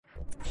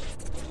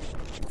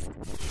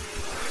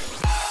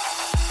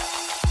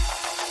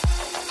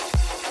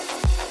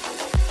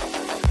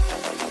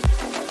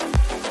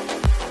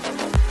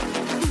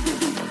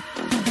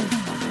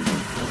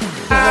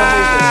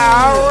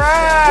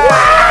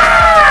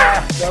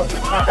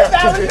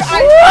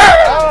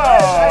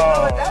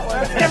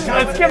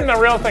give him the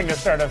real thing to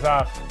start us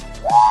off.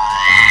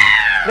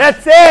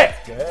 That's it!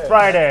 Good.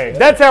 Friday.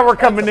 That's how we're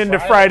coming into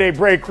Friday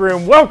Break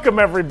Room. Welcome,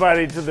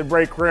 everybody, to the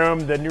Break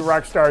Room, the New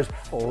Rockstars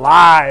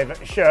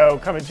live show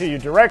coming to you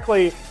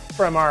directly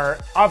from our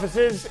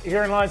offices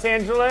here in Los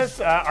Angeles,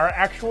 our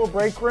actual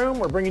break room.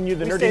 We're bringing you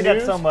the nerdy news. We say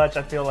that so much,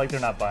 I feel like they're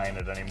not buying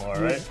it anymore,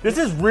 right? This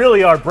is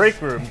really our break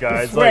room,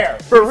 guys. Swear.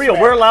 Like, for real,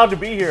 we're allowed to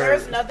be here.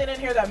 There's nothing in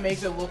here that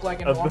makes it look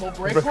like a normal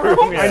break room.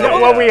 I know.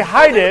 Well, we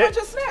hide There's a it. bunch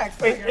of snacks.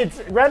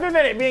 It's rather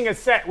than it being a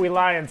set we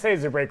lie and say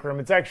is a break room,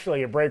 it's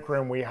actually a break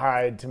room we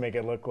hide to make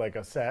it look like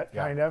a set,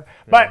 kind of.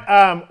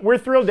 But we're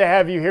thrilled to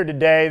have you here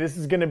today. This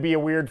is going to be a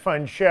weird,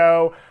 fun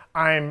show.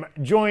 I'm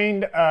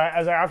joined,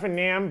 as I often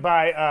am,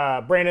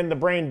 by Brandon the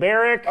Brain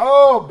Barrick.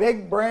 Oh,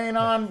 big brain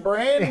on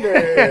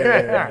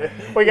Brandon.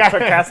 We got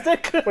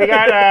sarcastic. We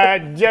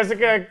got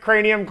Jessica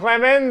Cranium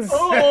Clemens.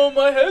 Oh,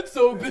 my head's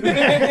so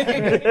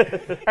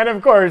big. And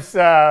of course,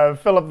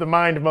 Philip the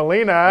Mind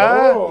Molina.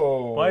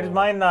 Oh. Why does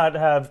mine not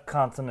have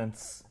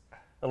consonants?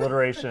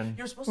 Alliteration.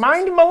 You're supposed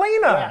Mind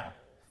Molina. Yeah.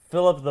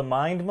 Philip the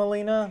Mind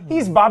Molina?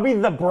 He's Bobby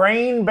the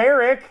Brain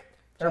Barrick.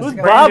 Who's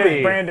Brandon-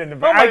 Bobby? Brandon.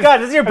 Oh my God,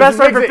 this is your best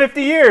friend for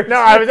 50 years. No,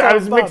 I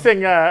was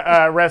mixing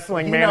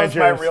wrestling He managers.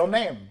 knows my real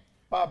name,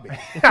 Bobby.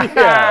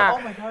 Yeah.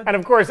 Oh my God. And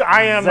of course,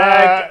 I am.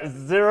 Zach,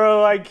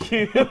 zero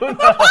IQ.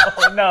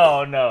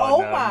 No.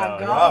 Oh my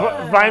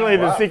God. Finally,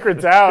 the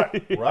secret's out.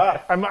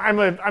 Rough. I'm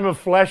a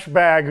flesh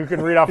bag who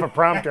can read off a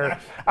prompter.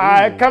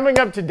 Coming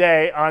up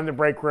today on the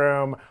Break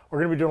Room, we're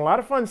going to be doing a lot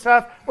of fun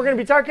stuff. We're going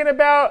to be talking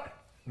about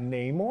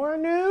Namor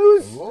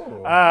news.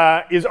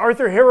 Is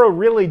Arthur Harrow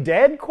really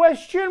dead?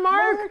 Question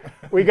mark.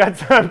 We got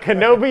some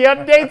Kenobi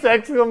updates!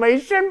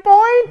 Exclamation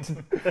point.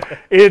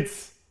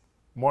 It's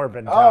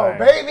Morbin time. Oh,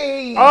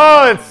 baby.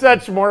 Oh, it's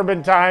such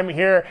Morbin time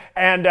here.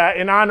 And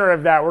in honor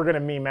of that, we're going to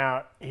meme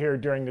out here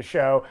during the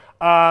show.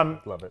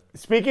 Love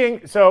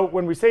it. So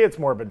when we say it's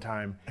Morbin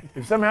time,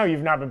 if somehow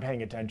you've not been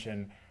paying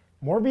attention,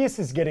 Morbius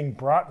is getting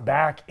brought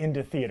back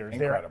into theaters.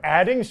 Incredible. They're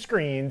adding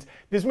screens.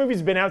 This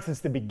movie's been out since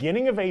the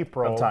beginning of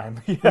April.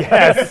 Time.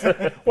 Yes.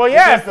 Well,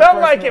 yeah, it felt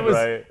first like it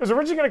movie. was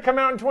originally going to come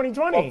out in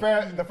 2020.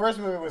 Well, the first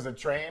movie was a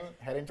train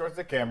heading towards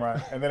the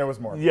camera, and then it was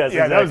more. Yes,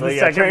 Yeah, exactly. that was the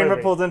second Train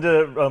movie. pulls into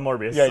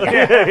Morbius.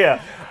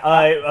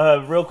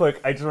 Yeah, Real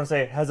quick, I just want to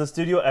say, has a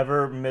studio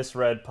ever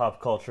misread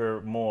pop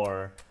culture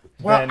more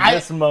Well, than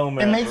this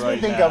moment? It makes right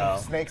me think now?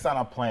 of Snakes on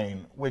a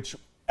Plane, which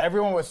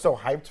everyone was so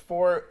hyped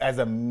for as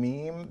a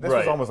meme. This was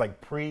Right. almost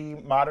like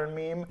pre-modern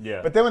meme.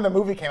 Yeah. But then when the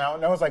movie came out,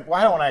 no one was like, well,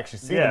 I don't want to actually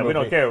see the Yeah, movie. we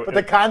don't care. But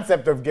the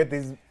concept of get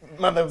these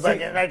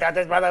motherfucking, I got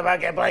this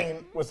motherfucking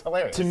plane was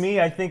hilarious. To me,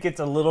 I think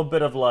it's a little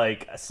bit of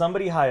like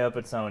somebody high up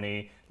at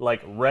Sony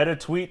like read a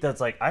tweet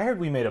that's like, I heard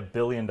we made $1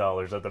 billion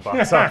at the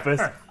box office.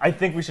 I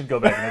think we should go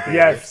back in the theaters.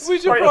 Yes. We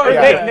should Or probably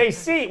do they, that. they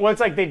see, well,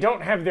 it's like they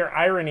don't have their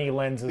irony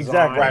lenses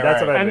Exactly. on. Right, That's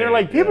right. what I And they're mean.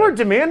 like, people are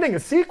demanding a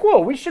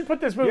sequel. We should put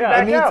this movie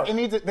Yeah. back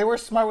out. They were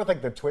smart with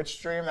like the Twitch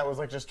stream that was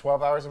like just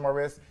 12 hours of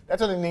Morbius.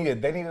 That's what they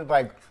needed. They needed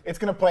like, it's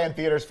going to play in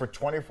theaters for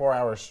 24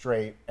 hours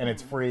straight and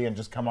it's free and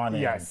just come on in.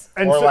 Yes.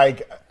 Or And so-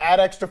 like add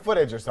extra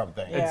footage or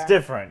something. Yeah. It's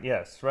different,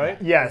 yes,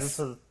 right? Yes. Is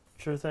this a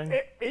true thing?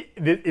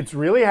 It's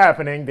really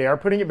happening. They are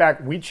putting it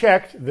back. We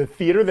checked. The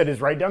theater that is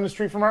right down the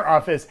street from our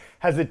office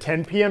has a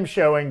 10 p.m.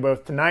 showing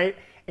both tonight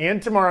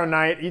and tomorrow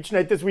night, each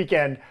night this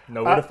weekend.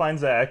 Nowhere to find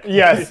Zach.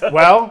 Yes.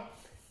 Well,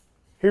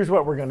 here's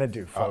what we're going to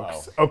do,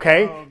 folks.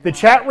 Okay? The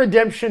chat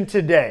redemption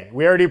today.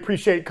 We already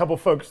appreciate a couple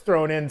folks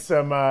throwing in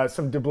some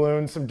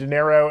doubloons, some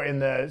dinero in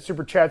the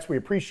super chats. We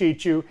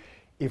appreciate you.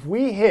 If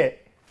we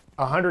hit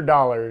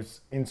 $100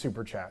 in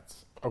super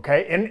chats,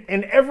 okay,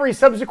 and every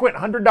subsequent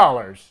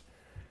 $100,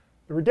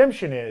 the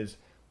redemption is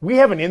we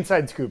have an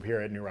inside scoop here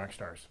at New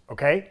Rockstars,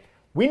 okay?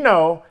 We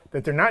know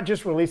that they're not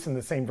just releasing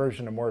the same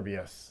version of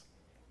Morbius.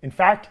 In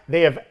fact,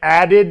 they have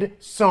added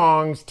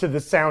songs to the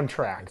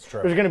soundtrack. That's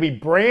true. There's going to be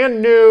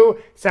brand new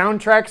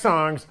soundtrack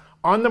songs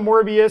on the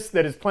Morbius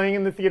that is playing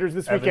in the theaters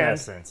this weekend.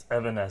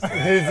 Evanescence.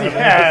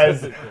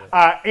 Yes.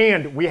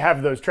 And we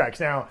have those tracks.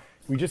 Now,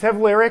 we just have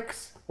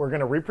lyrics. We're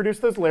going to reproduce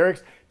those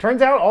lyrics.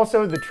 Turns out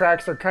also the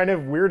tracks are kind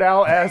of Weird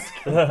Al-esque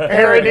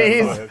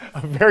parodies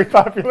of very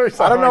popular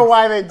songs. I don't know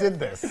why they did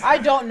this. I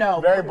don't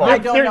know. Very bold. I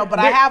don't know, but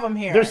I have them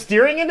here. They're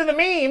steering into the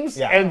memes,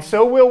 Yeah. and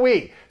so will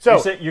we.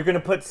 So, You're going to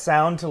put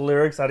sound to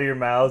lyrics out of your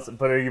mouths,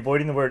 but are you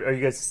avoiding the word? Are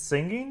you guys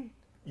singing?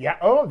 yeah,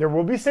 there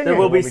will be singing. There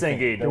will be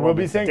singing. There will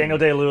be singing. Daniel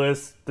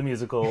Day-Lewis, the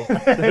musical.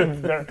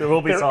 there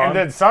will be songs.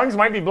 And the songs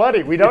might be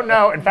bloody. We don't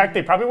know. In fact,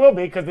 they probably will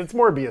be because it's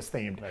Morbius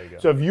themed. There you go.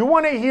 So if you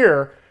want to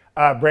hear,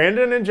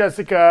 Brandon and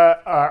Jessica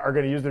are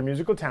going to use their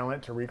musical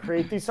talent to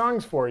recreate these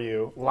songs for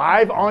you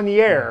live on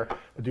the air.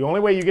 But the only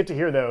way you get to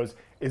hear those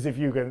is if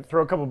you can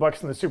throw a couple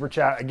bucks in the super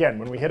chat. Again,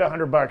 when we hit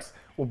 $100,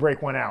 we'll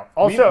break one out.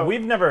 Also,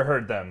 we've never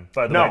heard them,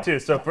 by the No. way, too.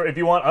 So if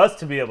you want us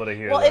to be able to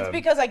hear well, them. it's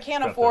because I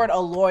can't afford a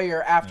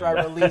lawyer after I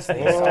release these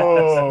songs.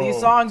 Oh. These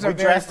songs are We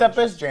very dressed up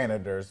as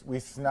janitors. We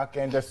snuck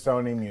into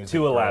Sony Music. Too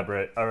Group.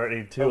 elaborate.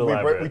 Already too We,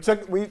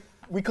 elaborate.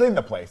 we cleaned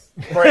the place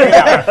for 8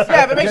 hours.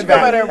 Yeah, if it makes you feel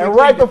better. And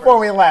right before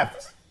we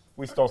left,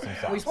 we stole some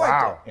songs. We swiped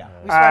Wow. it. Yeah.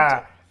 We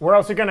swiped it. We're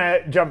also going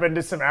to jump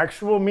into some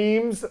actual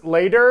memes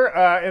later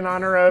in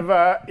honor of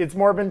It's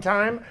Morbin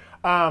time.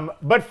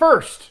 But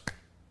first,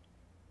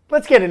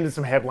 let's get into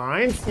some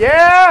headlines.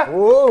 Yeah!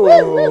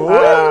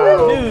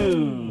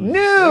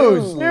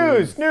 News.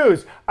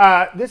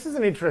 This is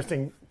an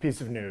interesting piece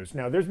of news.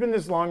 Now, there's been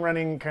this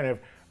long-running kind of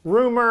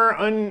rumor,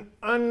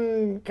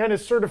 kind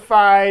of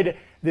certified,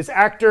 this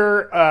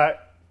actor,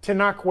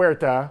 Tenoch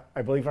Huerta,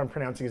 I believe I'm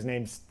pronouncing his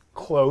name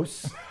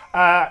close.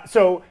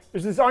 So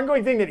there's this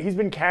ongoing thing that he's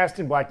been cast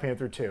in Black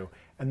Panther 2.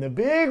 And the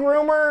big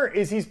rumor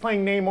is he's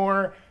playing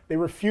Namor. They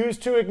refuse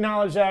to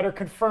acknowledge that or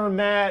confirm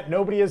that.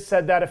 Nobody has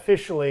said that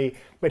officially.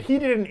 But he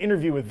did an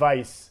interview with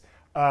Vice.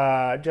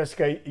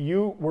 Jessica,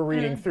 you were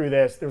reading through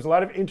this. There's a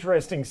lot of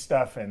interesting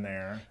stuff in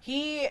there.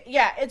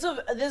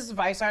 This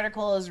Vice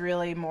article is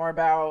really more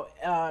about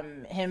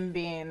him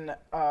being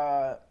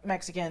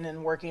Mexican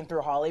and working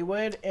through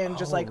Hollywood and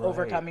just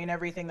overcoming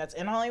everything that's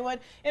in Hollywood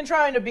and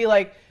trying to be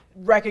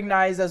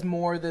recognized as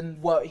more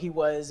than what he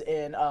was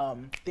in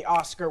the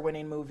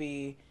Oscar-winning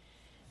movie.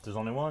 There's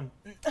only one.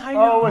 I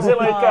know. Oh, was it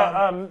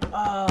like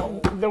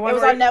the one? It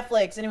was on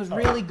Netflix, and it was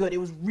really good. It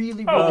was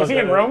really, really was good. he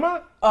in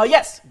Roma?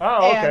 Yes.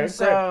 Oh, okay. And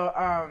so,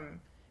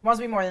 wants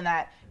to be more than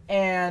that.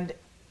 And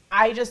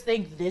I just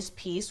think this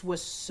piece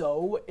was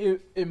so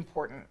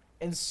important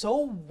and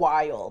so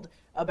wild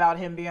about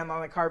him being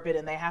on the carpet,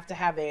 and they have to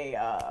have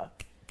a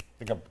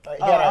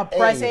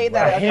press aid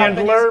that a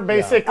handler,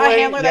 basically. A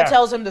handler that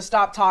tells him to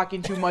stop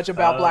talking too much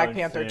about Black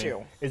Panther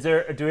 2.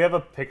 Do we have a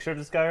picture of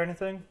this guy or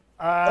anything?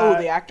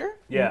 The actor?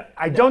 Yeah.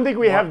 I don't think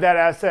we have that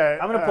asset.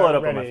 I'm going to pull it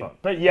up ready. on my phone.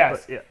 But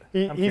yes,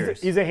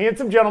 he's a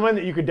handsome gentleman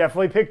that you could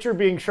definitely picture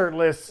being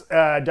shirtless,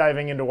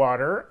 diving into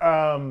water.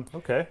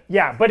 Okay.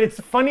 Yeah, but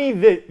it's funny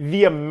that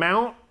the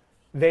amount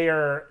they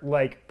are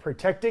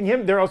protecting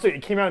him.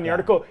 It came out in the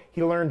article,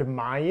 he learned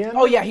Mayan.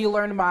 Oh yeah, he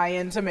learned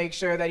Mayan to make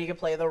sure that he could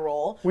play the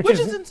role. Which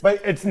is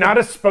but it's not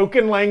a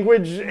spoken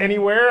language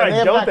anywhere. And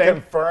I don't think.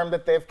 Confirmed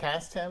that they've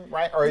cast him,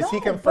 right? Or is he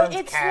confirmed but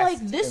it's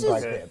cast this in is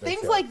Black Panther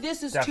things 2? like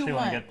this is Actually, too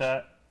want much. to get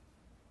that?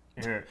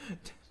 Here,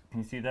 can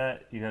you see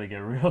that? You got to get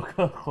real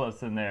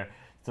close in there.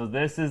 So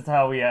this is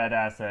how we add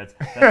assets.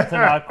 That's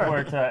Tenoch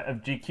Huerta of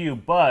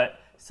GQ, but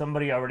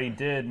somebody already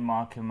did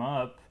mock him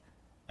up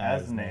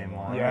as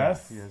Namor.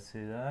 Yes. You guys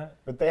see that?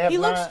 But they have He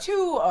not, looks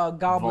too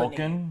goblin-y.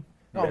 Vulcan.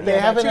 They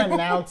haven't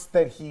announced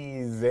that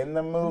he's in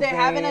the movie. They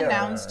haven't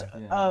announced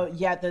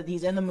yet that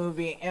he's in the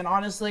movie, and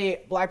honestly,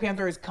 Black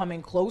Panther is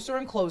coming closer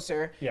and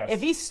closer. Yes. If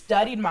he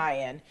studied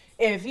Mayan,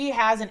 if he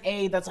has an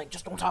aide that's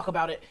just don't talk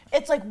about it,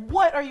 it's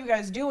what are you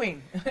guys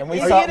doing? And we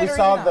Is saw, he in it we or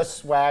saw is he the not?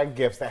 swag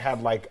gifts that had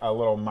a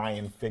little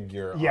Mayan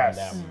figure on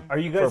them. Are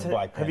you guys? for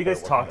Black Have you Panther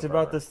guys talked Wakanda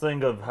about Forever. this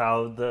thing of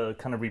how the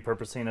kind of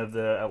repurposing of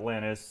the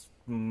Atlantis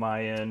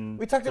Mayan?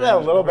 We talked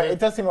about it a little bit. It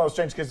does seem a little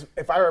strange because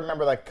if I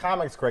remember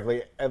comics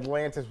correctly,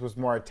 Atlantis was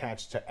more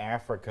attached to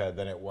Africa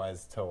than it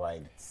was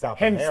to South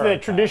Hence America. the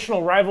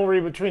traditional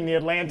rivalry between the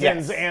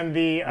Atlanteans and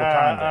the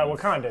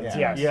Wakandans.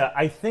 Yes. Yeah,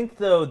 I think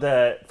though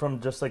that from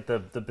just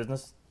the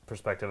business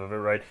perspective of it,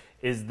 right,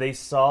 is they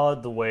saw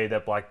the way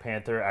that Black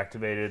Panther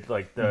activated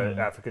the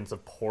African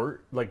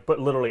support, but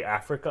literally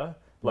Africa,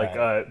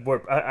 Right.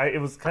 it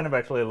was kind of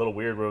actually a little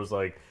weird where it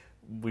was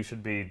we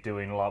should be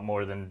doing a lot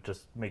more than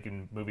just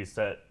making movies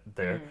set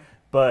there.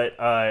 But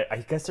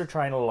I guess they're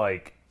trying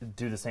to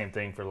do the same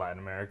thing for Latin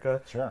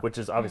America, Sure. which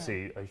is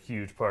obviously a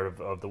huge part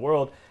of the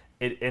world.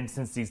 And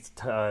since these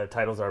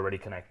titles are already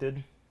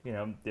connected,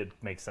 it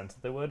makes sense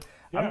that they would.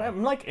 Yeah.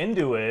 I'm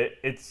into it.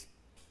 It's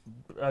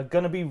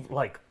gonna be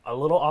a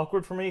little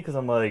awkward for me because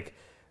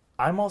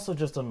I'm also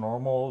just a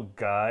normal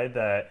guy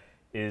that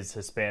is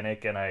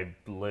Hispanic and I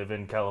live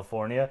in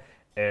California.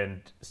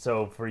 And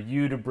so for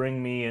you to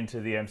bring me into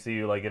the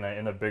MCU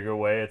in a bigger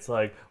way, it's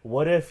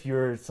what if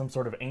you're some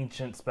sort of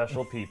ancient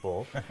special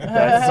people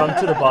that sunk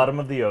to the bottom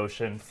of the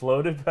ocean,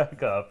 floated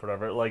back up,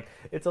 whatever.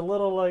 It's a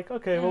little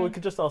okay, well, we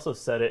could just also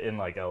set it in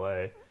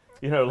LA.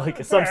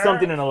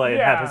 Something in LA and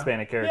have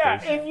Hispanic characters.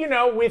 Yeah,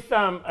 and with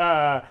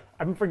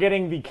I'm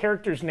forgetting the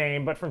character's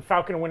name, but from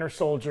Falcon and Winter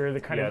Soldier,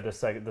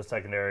 the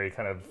secondary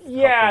kind of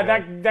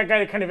that guy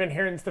that kind of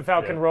inherits the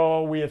Falcon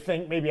role. We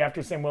think maybe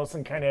after Sam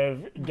Wilson kind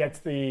of gets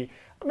the.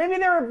 Maybe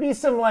there would be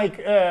some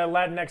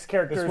Latinx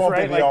characters, This won't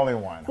right? be the only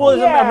one. Well,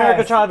 Yes.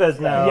 America Chavez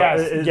now. Yes.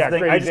 Is Yeah, the thing.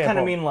 great I just kind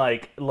of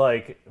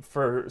example. mean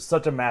for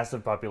such a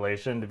massive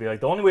population to be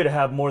the only way to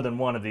have more than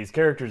one of these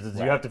characters is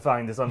you have to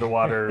find this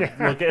underwater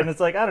look, and it's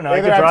I don't know. I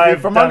Either could have to drive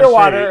be from down the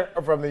underwater street.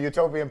 or from the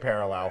utopian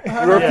parallel. We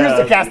refuse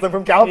to cast them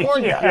from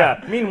California.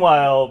 Yeah.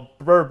 Meanwhile,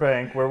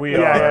 Burbank, where we are.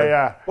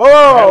 Yeah.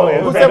 Whoa!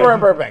 Who said we're in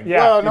Burbank?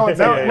 Yeah. Whoa, no one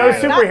said No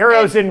that.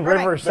 superheroes in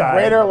Burbank. Riverside.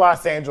 Greater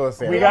Los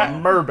Angeles area. We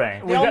got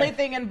Burbank. The only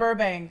thing in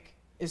Burbank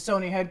is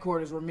Sony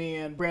headquarters where me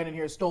and Brandon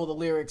here stole the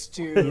lyrics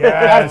to.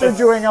 Yes. After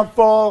doing a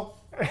full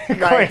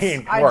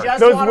Clean. I work.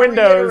 just Those want to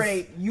windows-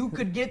 reiterate, you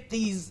could get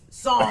these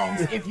songs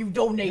if you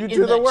donate You in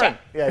do the work. chat.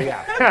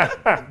 Yeah.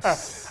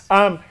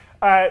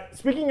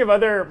 Speaking of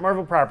other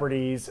Marvel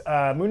properties,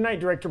 Moon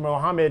Knight director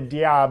Mohamed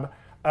Diab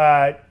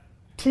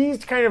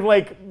teased kind of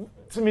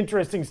some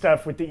interesting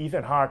stuff with the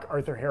Ethan Hawke,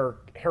 Arthur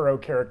Harrow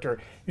character.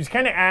 He was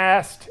kind of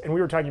asked, and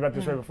we were talking about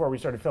this right before we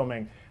started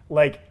filming,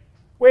 like,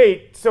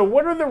 wait, so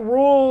what are the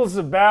rules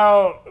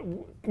about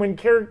when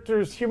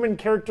human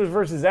characters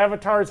versus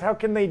avatars, how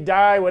can they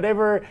die,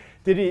 whatever?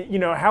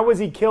 How was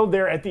he killed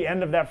there at the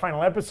end of that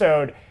final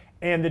episode?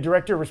 And the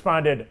director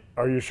responded,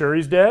 "Are you sure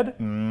he's dead?"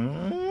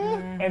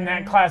 Mm-hmm. In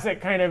that classic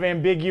kind of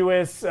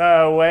ambiguous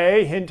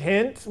way, hint,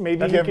 hint,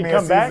 maybe he could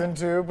come back. Season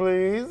 2,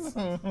 please.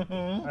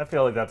 I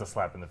feel like that's a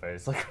slap in the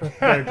face. Like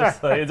they're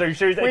just like, "Are you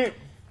sure he's dead?"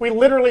 We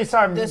literally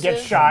saw him get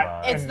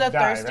shot. It's the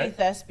die, thirsty right?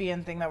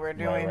 thespian thing that we're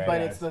doing, Right, but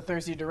right. it's the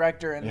thirsty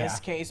director in this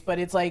case. But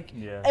it's like,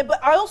 Yeah. but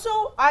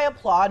I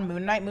applaud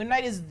Moon Knight. Moon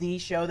Knight is the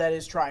show that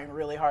is trying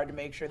really hard to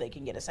make sure they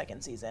can get a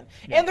second season,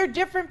 and they're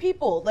different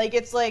people. Like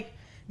it's like.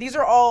 These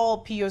are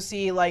all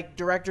POC, like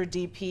director,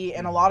 DP,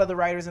 and a lot of the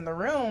writers in the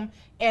room.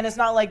 And it's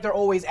not like they're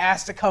always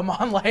asked to come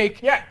on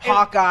like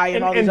Hawkeye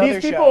and all these other shows.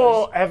 And these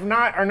people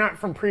are not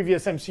from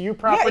previous MCU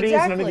properties.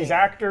 exactly. None of these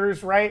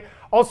actors, right?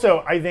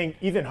 Also, I think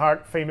Ethan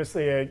Hawke,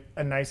 famously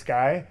a nice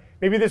guy.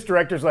 Maybe this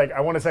director's like,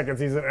 I want a second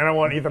season, and I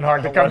want Ethan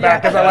Hawke to come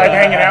back because I like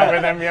hanging out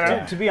with him. You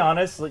know. To be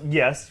honest, like,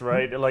 yes,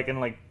 right. Like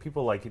and like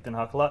people like Ethan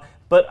Hawke a lot,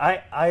 but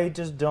I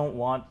just don't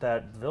want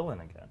that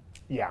villain again.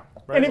 Yeah.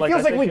 Right, And it like,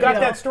 feels I like we think, got you know,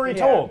 that story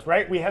told,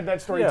 right? We had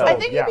that story told. I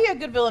think he'd be a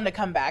good villain to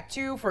come back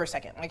to for a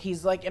second. Like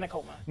he's like in a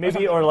coma.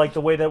 Maybe or like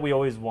the way that we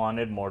always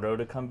wanted Mordo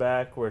to come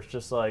back, where it's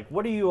just like,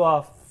 what are you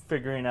off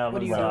figuring out on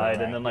the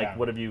side, and then like,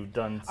 what have you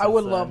done? Since I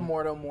would then? love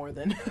Mordo more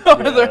than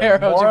Arthur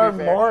Harrow.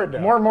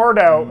 More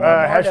Mordo.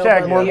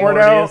 Hashtag more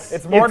Mordo.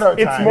 It's Mordo time.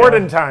 It's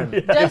Morden time.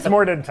 It's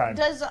Morden time.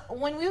 Does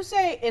when we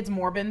say it's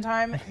Morbin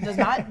time, does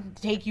not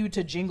take you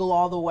to Jingle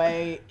All the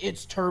Way?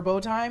 It's Turbo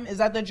time. Is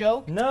that the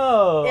joke?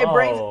 No. It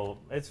brings-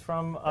 it's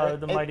from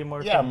the Mighty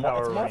Morphin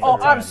Power it's more- Rangers. Oh,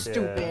 I'm Yeah.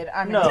 stupid.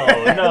 I'm No,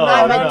 a no,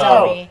 I'm a no.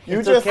 dummy. You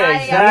It's just,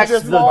 okay. you Zach's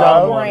just the dumb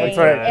love, one. That's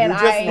right. And you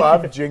just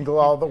love Jingle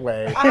All the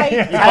Way. You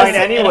find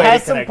any way It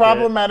has to some connect it.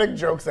 problematic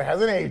jokes. It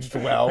hasn't aged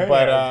well,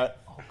 but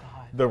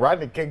the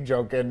Rodney King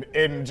joke in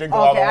Jingle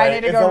All the Okay, Way I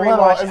need to is go a little,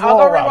 rewatch it. it's a I'll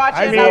go little rough.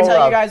 rewatch it and I'll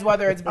tell you guys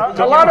whether it's.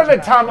 A lot of the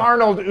Tom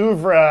Arnold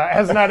oeuvre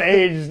has not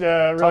aged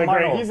really great.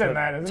 Arnold. He's in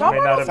that, isn't Tom he?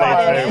 May not Arnold's have not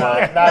aged in very it.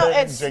 well. Not No, in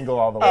it's- Jingle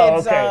All the Way. Oh,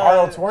 okay.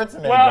 Arnold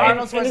Schwarzenegger. Well,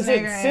 Arnold and is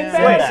it Schwarzenegger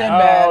Sinbad? and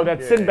Sinbad. Oh,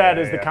 that's Sinbad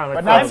is the comic.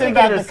 But book. not I'm thinking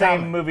Sinbad of the the same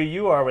comic. movie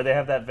you are, where they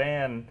have that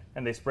van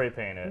and they spray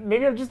paint it.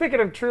 Maybe I'm just thinking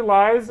of True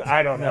Lies.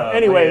 I don't know. No,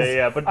 Anyways,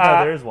 yeah, but no,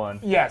 there is one.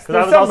 yes, because I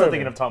there's was some also movie.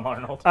 thinking of Tom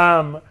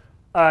Arnold.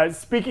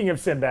 Speaking of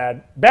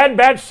Sinbad, Bad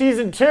Batch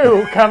Season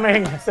 2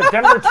 coming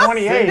September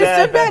 28th. Is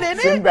Sinbad in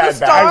it? Sinbad The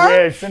star? Batch.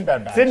 I wish.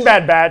 Sinbad Batch.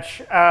 Sinbad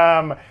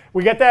Batch.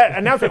 We got that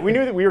announcement. We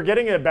knew that we were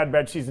getting a Bad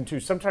Batch Season 2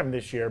 sometime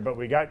this year, but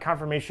we got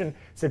confirmation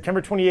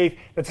September 28th.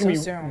 That's going to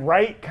be soon.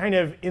 right kind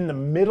of in the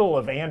middle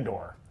of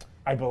Andor,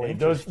 I believe.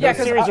 Those Yeah,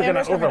 because series are going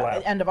to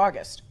overlap. end of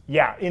August.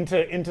 Yeah,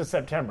 into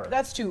September.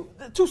 That's too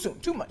soon.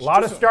 Too much. A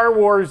lot of Star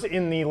Wars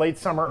in the late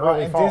summer,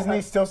 early And fall.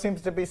 Disney still seems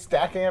to be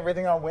stacking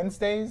everything on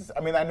Wednesdays. I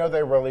mean, I know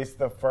they released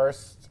the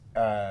first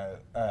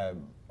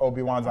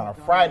Obi-Wan's on a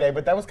Friday,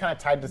 but that was kind of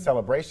tied to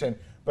Celebration.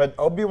 But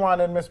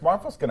Obi-Wan and Miss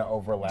Marvel's going to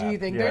overlap. Do you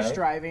think they're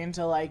striving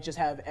to like just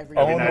have every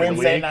Own night of the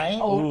Wednesday week? night?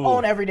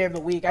 own every day of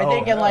the week? I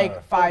think in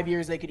like 5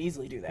 years they could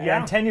easily do that. Yeah,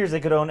 in 10 years they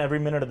could own every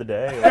minute of the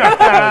day.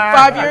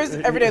 5 years,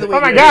 every day of the week.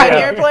 Oh my God.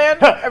 10-year plan.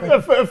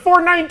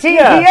 4:19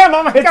 Yeah. p.m.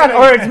 Oh my God.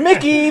 Or it's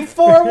Mickey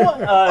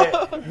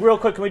 4-1. Real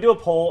quick, can we do a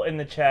poll in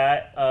the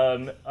chat?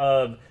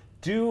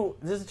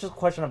 This is just a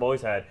question I've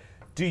always had.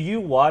 Do you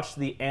watch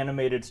the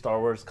animated Star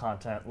Wars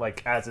content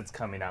like as it's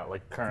coming out,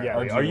 like currently?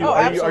 Yeah, are you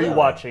absolutely.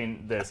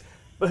 watching this?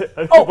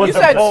 Oh, Was you the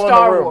said poll in the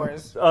Star room?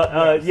 Wars.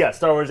 Yeah,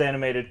 Star Wars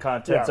animated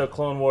content. Yeah. So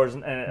Clone Wars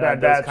and Bad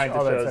those Batch, kinds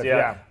all of that shows.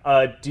 stuff,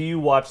 Yeah. Do you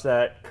watch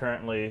that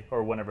currently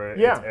or whenever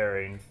Yeah. it's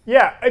airing?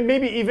 Yeah, and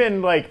maybe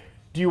even like,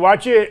 do you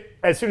watch it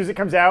as soon as it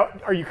comes out?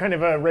 Are you kind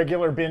of a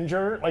regular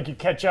binger? Like you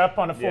catch up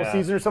on a full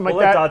season or something We'll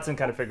like let that? Dodson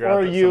kind of figure out. Or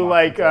are that you some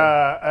like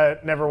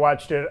options never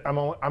watched it?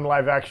 I'm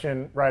live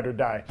action, ride or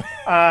die.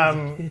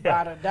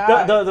 Gotta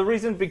die. the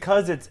reason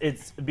because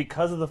it's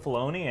because of the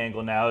Filoni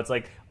angle now. It's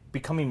like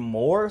becoming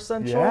more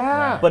essential.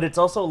 Yeah. But it's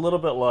also a little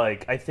bit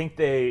like I think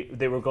they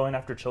were going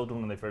after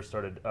children when they first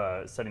started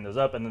setting those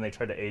up, and then they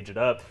tried to age it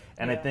up.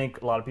 And I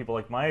think a lot of people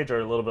like my age are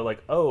a little bit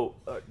like, oh,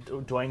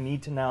 do I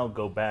need to now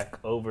go back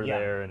over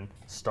there and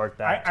start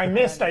that? I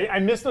missed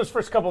those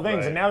first couple things,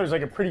 Right. and now there's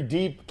like a pretty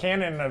deep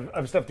canon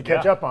of stuff to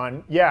catch up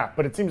on. Yeah,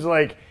 but it seems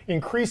like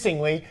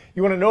increasingly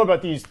you want to know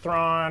about these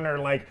Thrawn or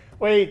like,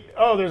 wait,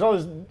 there's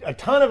a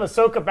ton of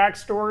Ahsoka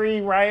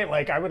backstory, right?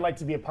 Like I would like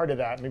to be a part of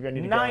that. Maybe I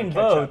need to go 9 and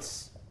catch up.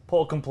 votes.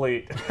 Poll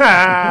complete.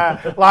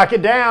 Lock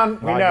it down.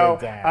 We Lock know.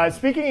 it down.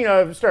 Speaking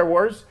of Star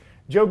Wars,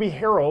 Joby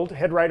Harold,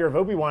 head writer of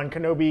Obi-Wan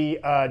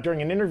Kenobi,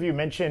 during an interview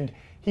mentioned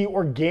he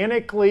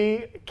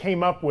organically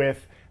came up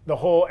with the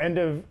whole end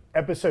of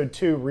Episode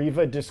 2,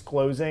 Reva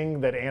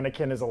disclosing that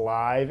Anakin is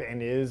alive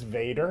and is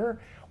Vader,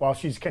 while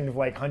she's kind of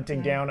like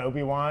hunting down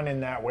Obi-Wan in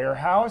that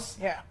warehouse.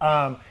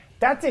 Yeah.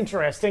 That's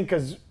interesting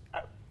because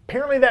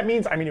apparently that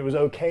means, I mean, it was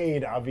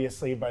okayed,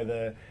 obviously, by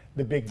the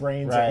the big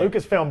brains Right. at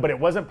Lucasfilm, but it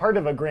wasn't part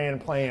of a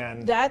grand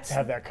plan to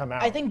have that come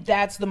out. I think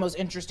that's the most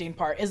interesting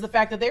part, is the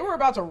fact that they were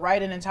about to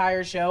write an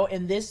entire show,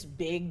 and this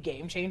big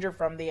game changer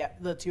from the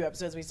 2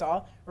 episodes we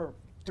saw, or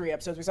 3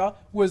 episodes we saw,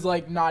 was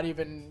like not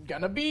even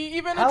gonna be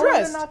addressed. How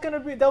is it not gonna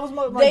be? That was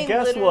my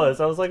guess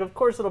was. I was like, of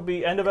course it'll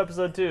be end of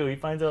episode 2. He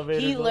finds out Vader.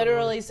 He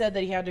literally said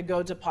that he had to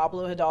go to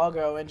Pablo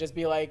Hidalgo and just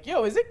be like,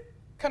 yo, is it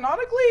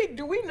canonically?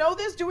 Do we know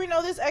this? Do we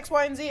know this? X,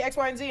 Y, and Z, X,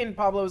 Y, and Z. And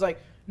Pablo was like,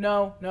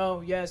 no,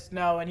 yes,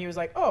 no. And he was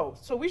like, oh,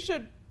 so we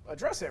should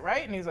address it,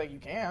 right? And he's like, you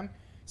can.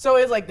 So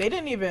it's like they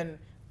didn't even.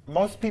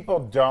 Most people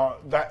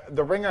don't.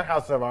 The Ringer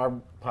House of our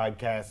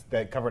podcast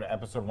that covered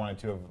episode 1 and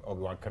 2 of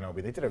Obi-Wan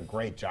Kenobi, they did a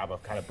great job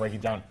of kind of breaking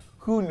down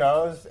who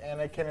knows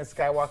Anakin is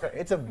Skywalker.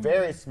 It's a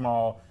very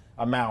small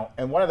amount.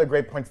 And one of the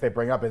great points they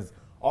bring up is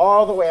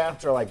all the way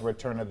after like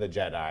Return of the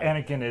Jedi.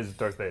 Anakin is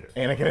Darth Vader.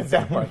 Anakin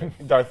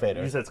is Darth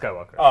Vader. You said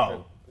Skywalker.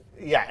 Oh,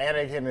 yeah.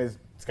 Anakin is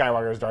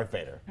Skywalker is Darth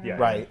Vader. Yeah.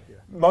 Right. Yeah.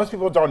 Most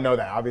people don't know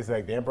that. Obviously,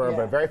 like the Emperor,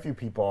 but very few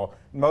people.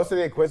 Most of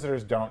the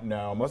Inquisitors don't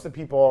know. Most of the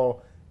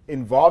people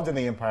involved in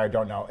the Empire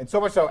don't know. And so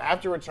much so,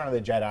 after Return of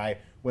the Jedi,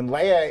 when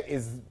Leia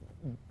is,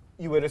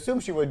 you would assume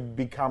she would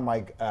become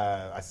like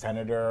a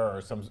senator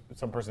or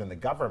some person in the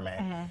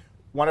government.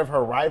 One of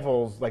her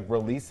rivals like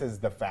releases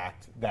the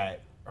fact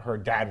that her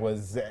dad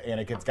was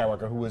Anakin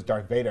Skywalker, who was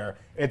Darth Vader.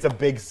 It's a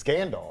big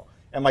scandal.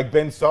 And like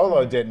Ben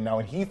Solo didn't know,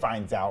 and he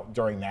finds out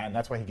during that, and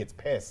that's why he gets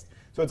pissed.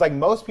 So it's like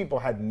most people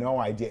had no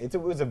idea. It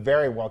was a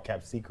very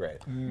well-kept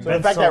secret. So Ben the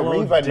fact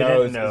Solo that Reva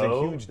knows is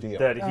know a huge deal.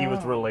 that he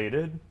was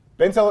related.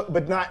 Ben Solo,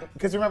 but not,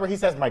 because remember, he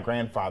says my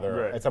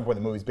grandfather Right. at some point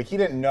in the movies, but he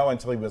didn't know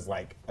until he was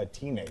like a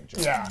teenager.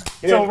 Yeah.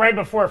 He So didn't- right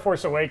before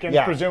Force Awakens,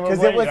 Yeah, presumably.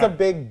 because it was yeah. a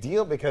big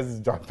deal because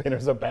Darth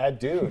Vader's a bad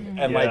dude.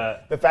 And Yeah.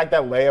 like the fact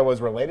that Leia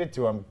was related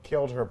to him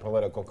killed her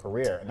political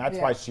career. And that's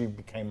Yeah. why she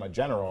became a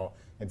general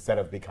instead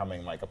of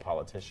becoming like a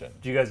politician.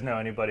 Do you guys know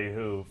anybody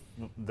who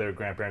their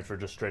grandparents were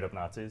just straight up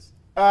Nazis?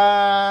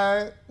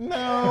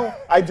 No.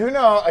 I do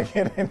know,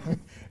 again,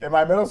 in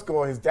my middle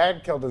school, his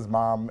dad killed his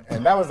mom,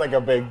 and that was like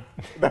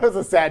that was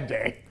a sad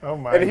day. Oh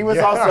my And he was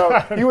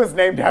God. he was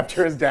named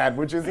after his dad,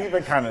 which is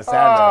even kind of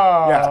sadder.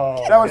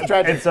 Oh. Yeah, that was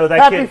tragic. And so that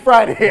Happy kid-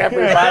 Friday,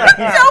 everybody.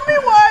 Tell me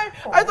why.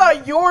 I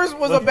thought yours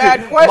was a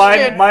bad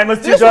question. Mine was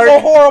too this dark. was a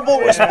horrible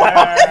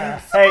response.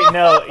 Hey,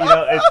 no,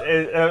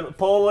 it's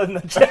poll in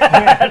the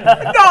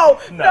chat.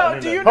 No.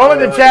 Do you Poll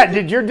know? in the chat,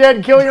 did your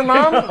dad kill your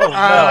mom?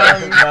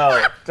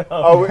 No.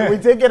 Oh, we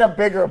did get a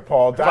bigger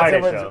poll. Friday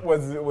Dante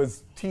show.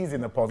 was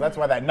teasing the polls. That's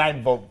why that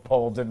 9-vote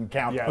poll didn't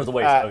count. Yeah. It was a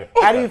waste. Okay.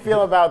 How do you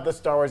feel about the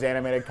Star Wars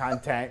animated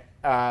content?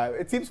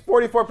 It seems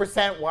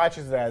 44%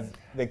 watches it as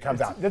it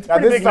comes out. that's a Now,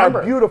 pretty this big is our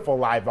number. beautiful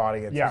live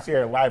audience. Yeah. Who's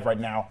here live right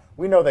now.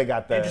 We know they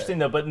got the Interesting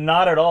though, but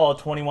not at all.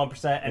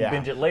 21% and Yeah.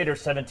 binge it later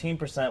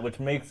 17%, which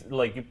makes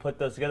like you put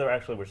those together.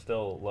 Actually, we're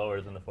still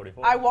lower than the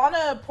 44. I want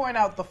to point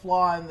out the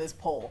flaw in this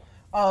poll.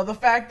 The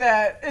fact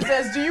that it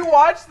says, do you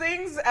watch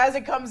things as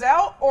it comes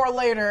out or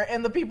later?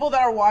 And the people that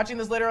are watching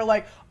this later are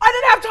like, I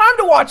didn't have time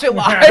to watch it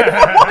live.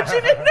 I'm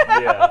watching it now.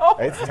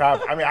 Yeah. It's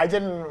tough. I mean, I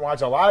didn't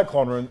watch a lot of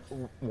Clone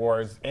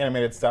Wars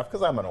animated stuff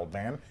because I'm an old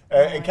man.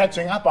 And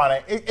catching up on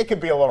it could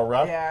be a little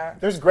rough. Yeah.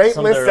 There's great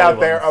Some of the lists early out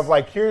there ones. of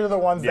like, here are the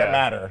ones that Yeah.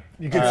 matter.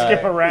 You could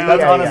skip around.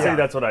 That's Yeah, honestly yeah.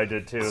 that's what I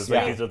did too. Is like,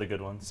 Yeah. these are the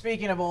good ones.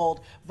 Speaking of old,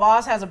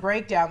 Voss has a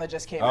breakdown that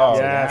just came Oh, out.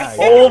 Yes.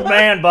 yeah. Old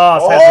man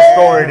boss has a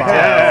story to Oh,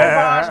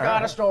 tell. Voss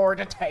got a story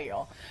to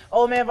tell.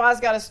 Old man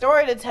Voss got a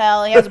story to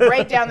tell. He has a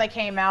breakdown that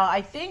came out,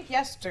 I think,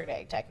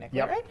 yesterday, technically,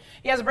 Yep. right?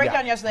 He has a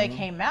breakdown yesterday that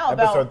came out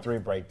about Episode 3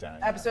 breakdown.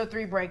 yeah. Episode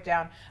 3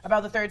 breakdown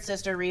about the third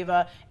sister,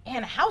 Reva,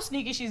 and how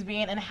sneaky she's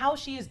being and how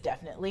she is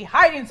definitely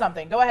hiding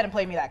something. Go ahead and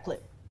play me that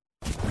clip.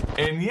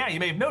 And yeah, you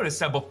may have noticed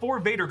that before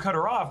Vader cut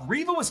her off,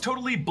 Reva was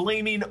totally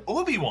blaming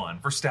Obi-Wan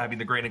for stabbing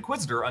the Grand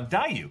Inquisitor on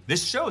Daiyu.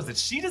 This shows that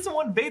she doesn't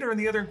want Vader and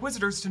the other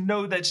Inquisitors to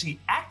know that she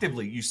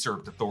actively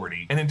usurped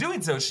authority. And in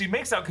doing so, she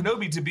makes out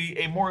Kenobi to be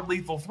a more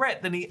lethal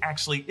threat than he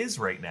actually is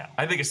right now.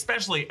 I think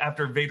especially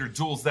after Vader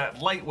duels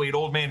that lightweight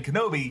old man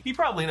Kenobi, he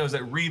probably knows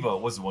that Reva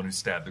was the one who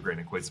stabbed the Grand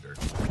Inquisitor.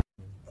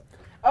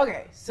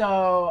 Okay,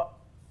 so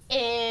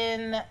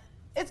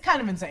it's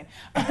kind of insane.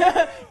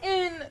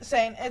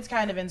 It's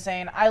kind of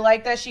insane. I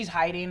like that she's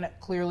hiding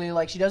clearly.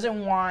 Like, she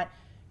doesn't want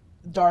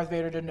Darth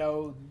Vader to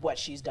know what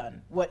she's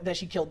done, that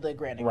she killed the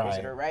Grand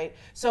Inquisitor, right?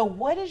 So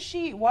what is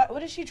she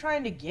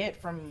trying to get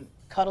from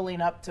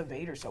cuddling up to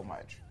Vader so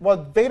much?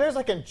 Well, Vader's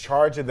like in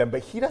charge of them,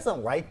 but he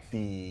doesn't like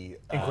the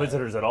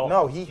Inquisitors at all.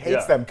 No, he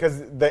hates them because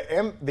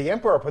the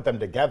Emperor put them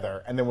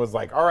together and then was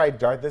like, "All right,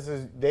 Darth,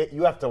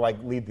 you have to like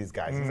lead these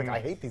guys." He's like, "I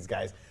hate these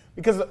guys."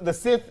 Because the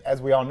Sith,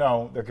 as we all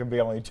know, there can be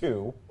only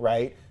two,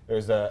 right?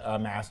 There's a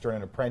master and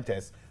an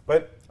apprentice.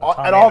 But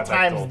at all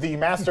times, the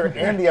master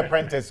and the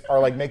apprentice are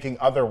like making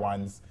other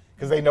ones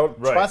because they don't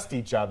trust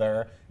each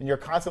other, and you're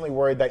constantly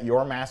worried that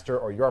your master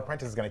or your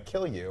apprentice is going to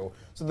kill you.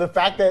 So the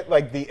fact that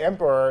like the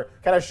Emperor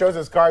kind of shows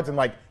his cards and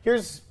like,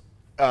 here's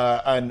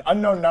an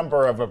unknown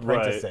number of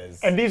apprentices.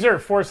 And these are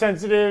Force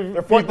sensitive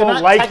they're people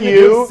not like technically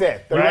you.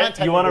 Sith. They're right?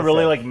 not You want to technically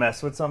really Sith. like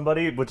mess with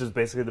somebody, which is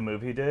basically the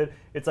move he did.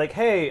 It's like,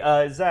 hey,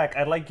 Zach,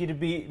 I'd like you to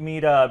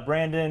meet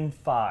Brandon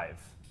 5.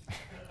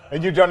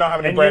 And you don't know how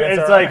many And Brandons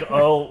it's are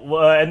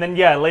like, and then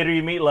later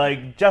you meet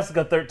like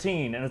Jessica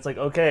 13, and it's like,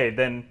 okay,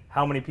 then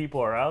how many people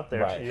are out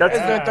there? Right. Is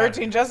there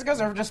 13 Jessicas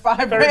or just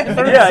 5 Brandons?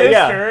 Third Yeah,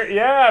 sister,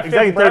 yeah, fifth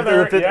Exactly,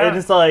 brother, fifth, yeah. and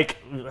it's like,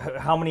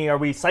 how many are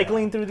we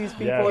cycling through these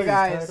people? Yeah. these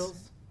Guys.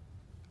 titles?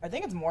 I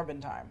think it's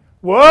Morbin time.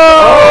 Whoa!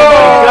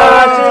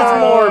 Gosh,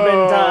 it's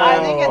Morbin time.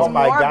 I think it's Oh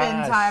my Morbin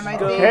gosh. time. I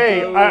think.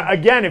 Hey,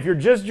 again, if you're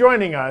just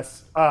joining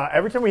us,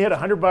 every time we hit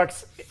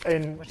 $100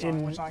 in Which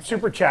song?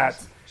 super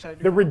chats, Should I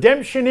do the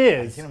redemption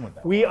is him with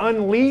that we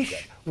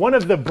unleash one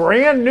of the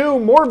brand new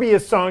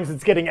Morbius songs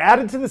that's getting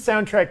added to the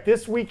soundtrack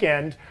this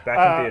weekend.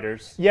 Back in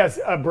theaters. Yes,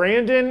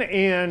 Brandon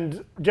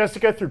and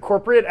Jessica, through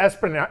corporate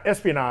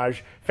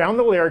espionage, found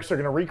the lyrics. They're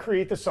going to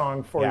recreate the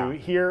song for Yeah. you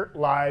here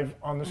live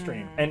on the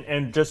stream.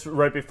 And just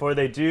right before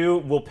they do,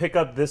 we'll pick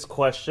up this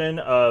question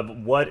of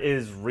what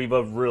is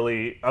Reva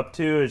really up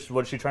to?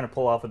 What is she trying to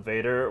pull off with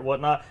Vader or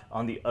whatnot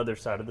on the other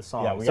side of the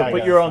song? Yeah, we so gotta put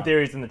get your that own song.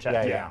 theories in the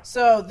chat. Yeah.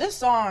 So this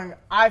song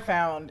I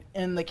found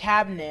in the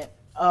cabinet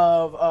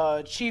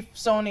of Chief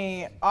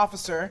Sony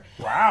officer.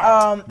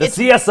 Wow. The It's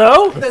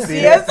CSO? the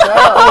CSO.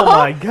 Oh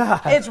my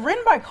god. It's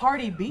written by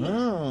Cardi B.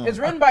 It's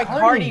written by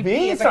Cardi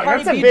B. It's a song.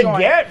 Cardi That's B a big joint.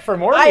 get for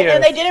Morbius.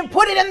 And they didn't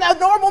put it in the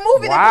normal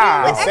movie.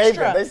 Wow. They put it in Saved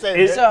the it. They extra. saved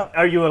Is- it. So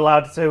are you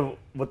allowed to say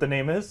what the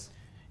name is?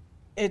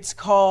 it's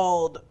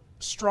called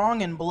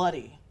Strong and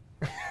Bloody.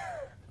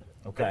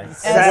 Okay.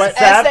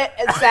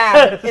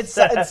 Sad?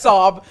 It's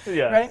sob.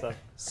 Yeah, Ready? sob.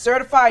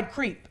 Certified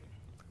creep.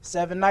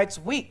 7 nights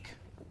a week.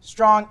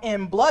 Strong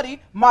and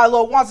bloody.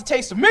 Milo wants a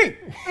taste of me.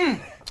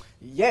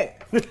 Yeah.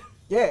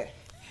 Yeah.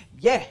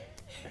 Yeah.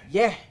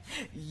 Yeah.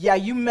 Yeah,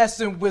 you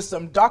messing with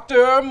some Dr.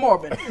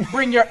 Morbin.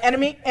 Bring your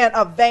enemy and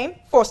a vein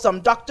for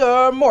some Dr.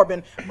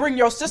 Morbin. Bring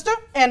your sister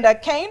and a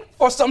cane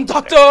for some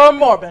Dr.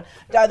 Morbin.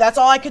 That's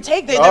all I could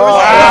take. There was Oh my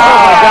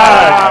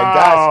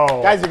Wow.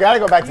 gosh. Guys, you gotta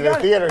go back to the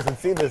theaters and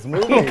see this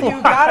movie. you gotta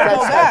go Catch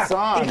that back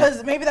song.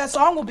 because maybe that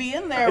song will be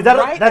in there. Is that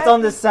right that's at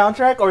on this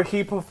soundtrack or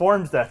he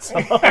performs that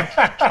song?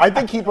 I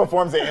think he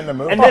performs it in the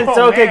movie. And then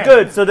so okay, man.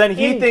 good. So then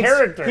he In thinks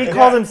character. he Yeah.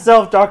 calls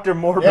himself Dr.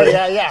 Morbin.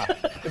 yeah.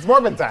 It's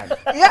Morbin time.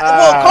 Yeah,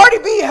 well, Cardi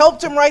B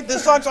helped him write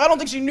this song, so I don't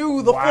think she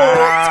knew the full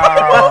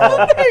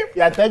title of the name.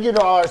 Yeah, thank you to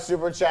all our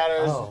super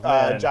chatters.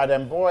 man.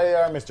 Jadem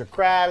Boyer, Mr.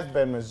 Krabs,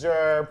 Ben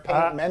Mazur,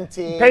 Paint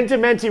Menti.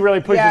 Pentimenti really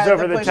pushes Yeah,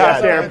 over they the push top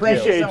us there. over.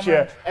 Thank you Appreciate so you.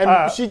 much.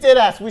 And she did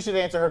ask, we should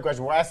answer her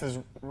question. We'll ask this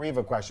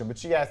Reva question, but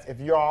she asked if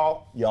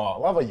y'all,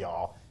 love a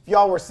y'all, if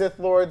y'all were Sith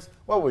Lords,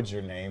 what would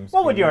your names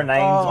What would be? your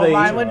names Oh, be?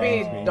 mine would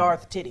be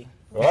Darth Titty.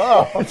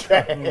 Oh,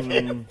 okay.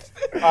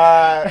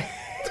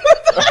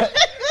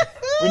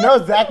 We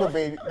know Zach would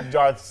be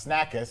Darth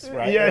Snackus,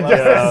 right? Yeah,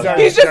 Darth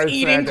He's just Darth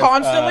eating Snackus.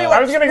 constantly. I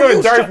was going to go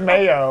with Darth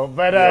Mayo,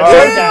 but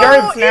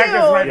Darth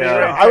Snackus might be Yeah.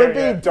 right I would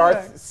there, be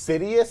Darth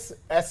Sidious,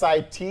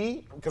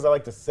 SIT, because I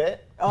like to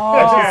sit. Oh,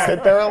 Just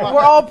sit there a lot.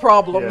 we're all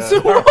problems. Yeah.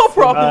 We're all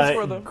problems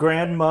for them.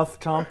 Grand Muff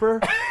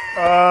Tomper.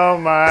 Oh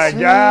my All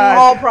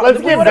God. problems. Let's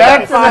We get would've back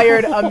got to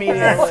fired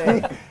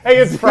immediately. Hey,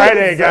 it's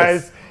Friday,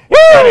 guys.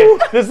 It's Friday.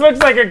 This looks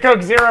like a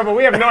Coke Zero, but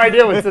we have no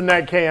idea what's in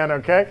that can,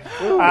 okay?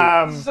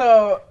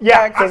 So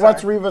Yeah, back So to-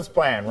 what's Reva's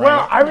plan, right?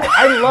 Well, I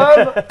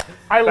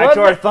Back love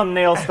to our that-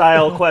 thumbnail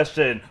style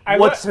question. I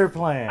What's lo- her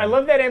plan? I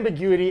love that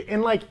ambiguity,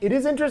 and like it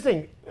is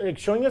interesting, like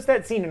showing us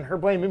that scene and her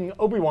blaming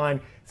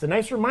Obi-Wan. It's a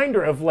nice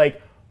reminder of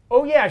like,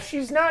 oh yeah,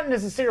 she's not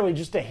necessarily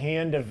just a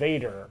hand of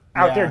Vader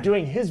out there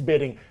doing his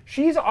bidding.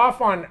 She's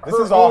off on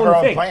her is all own her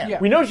own thing. plan. Yeah.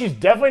 We know she's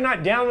definitely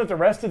not down with the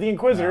rest of the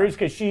Inquisitors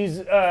because she's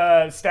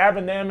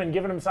stabbing them and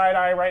giving them side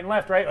eye right and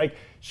left, right? Like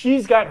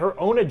she's got her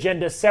own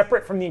agenda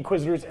separate from the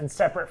Inquisitors and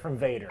separate from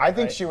Vader. I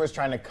think right? she was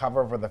trying to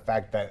cover for the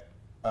fact that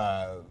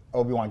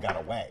Obi-Wan got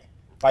away.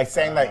 By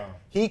saying that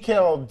he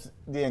killed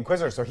the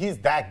Inquisitor, so he's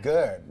that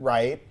good,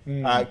 right?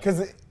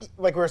 Because,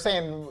 like we were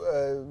saying,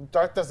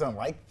 Darth doesn't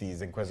like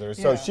these Inquisitors,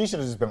 so she should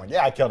have just been like,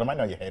 yeah, I killed him. I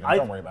know you hate him.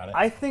 Don't worry about it.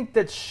 I think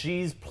that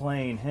she's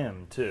playing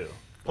him too.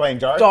 Playing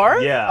Darth?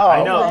 Darth? Yeah, Oh,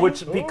 I know. okay.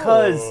 Which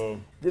because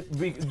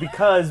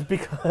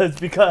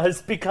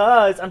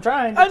I'm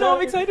trying. I know,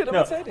 I'm excited, I'm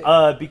excited.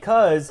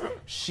 Because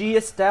she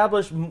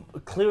established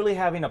clearly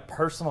having a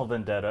personal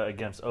vendetta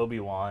against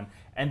Obi-Wan,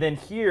 and then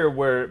here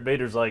where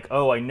Vader's like,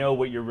 "Oh, I know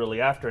what you're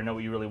really after. I know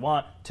what you really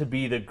want to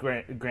be the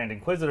Grand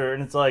Inquisitor,"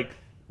 and it's like.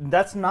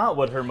 That's not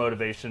what her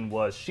motivation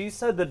was. She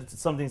said that it's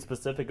something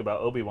specific about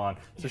Obi-Wan,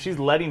 so she's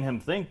letting him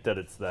think that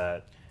it's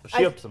that. But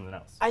she up to something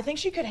else. I think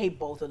she could hate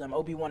both of them,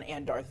 Obi-Wan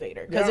and Darth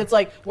Vader, because it's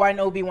like, why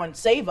didn't Obi-Wan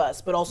save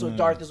us? But also,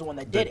 Darth is the one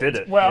that did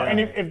it. Well, yeah. and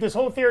if this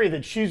whole theory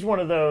that she's one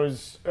of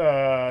those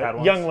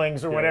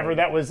younglings or whatever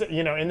that was,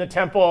 in the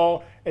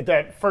temple at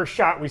that first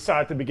shot we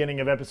saw at the beginning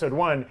of episode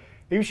 1,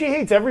 Maybe she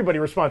hates everybody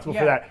responsible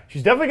for that.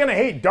 She's definitely going to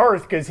hate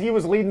Darth because he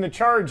was leading the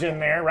charge in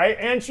there, right?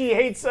 And she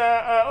hates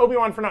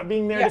Obi-Wan for not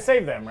being there to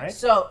save them, right?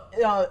 So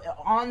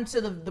on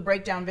to the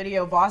breakdown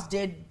video, Voss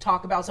did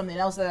talk about something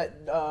else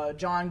that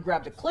John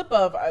grabbed a clip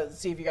of.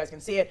 See if you guys can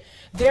see it.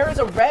 There is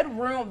a red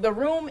room. The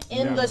room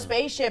in the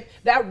spaceship,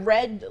 that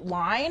red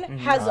line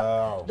has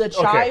the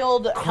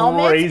child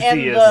helmets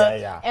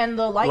and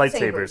the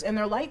lightsabers. And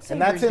their lightsabers,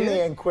 and that's in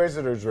the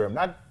Inquisitor's room,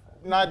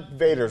 not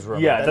Vader's room.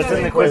 Yeah, that's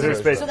in the Inquisitor's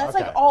space. So that's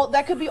like all.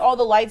 That could be all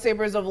the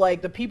lightsabers of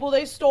like the people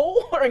they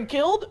stole and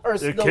killed, or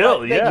they're the,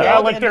 killed. they Yeah,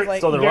 killed like and they're, it's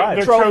like, so they're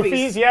their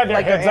trophies. Yeah, their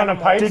Like heads on a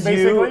animals. pipe, Did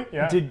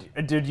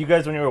basically. did you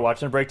guys, when you were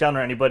watching the breakdown,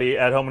 or anybody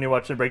at home when you were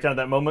watching the breakdown at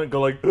that moment,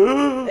 go like,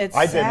 It's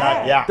I did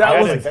not. Yeah, That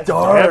I was did. That's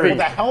dark. Well,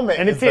 the helmet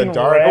And is it's the in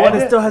dark red. the one. one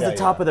that still has Yeah, the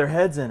top of their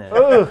heads in it.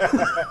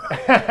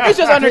 it's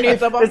just underneath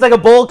them. It's like a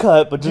bowl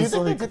cut, but Do you just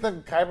think like they took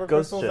the kyber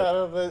ghost crystals shit. out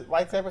of the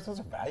lightsabers? Those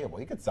are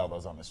valuable. You could sell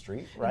those on the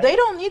street, right? They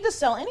don't need to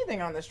sell anything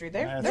on the street.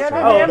 They're That's true. true.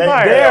 Oh, there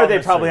they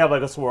obviously- probably have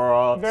like a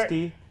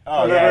Swarovski.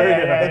 Oh, Yeah,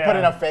 yeah. They put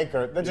in yeah. a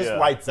faker that just Yeah.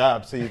 lights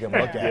up so you can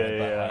look at it.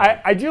 Yeah, but,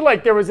 yeah. I do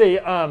like there was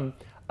a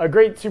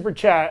great super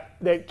chat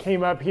that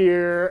came up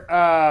here.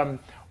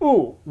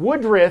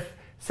 Woodrith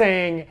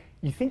saying,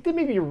 you think that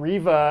maybe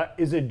Reva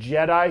is a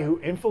Jedi who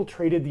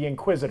infiltrated the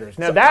Inquisitors?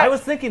 Now I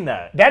was thinking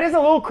that. that is a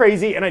little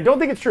crazy, and I don't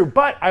think it's true.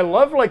 But I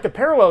love like the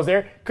parallels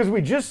there because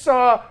we just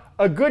saw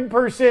a good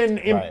person,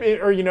 Right.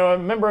 or a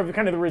member of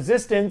kind of the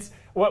Resistance.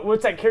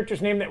 What's that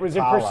character's name that was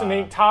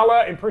Tala.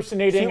 Tala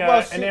impersonating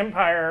She- an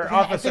Empire Yeah,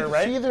 officer, I think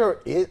right? She either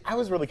is, I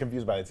was really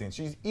confused by that scene.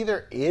 She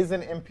either is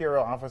an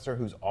Imperial officer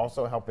who's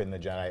also helping the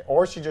Jedi,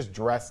 or she just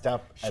dressed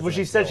up. As Well, an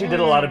she said she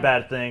Imperial. did a lot of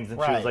bad things, and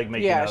she Right. was like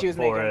making Yeah, up she was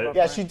for making it. up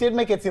Yeah, she did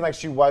make it seem like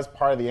she was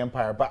part of the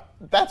Empire, but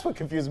that's what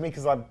confused me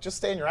because I'm just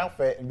stay in your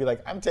outfit and be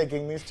like, I'm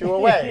taking these two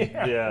away.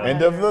 Yeah.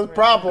 End of the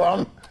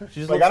problem.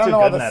 She just like looks I don't too know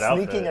all good in the that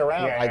sneaking outfit.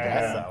 around. Yeah, I yeah,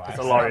 guess yeah. so. It's I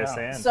a don't Laria know.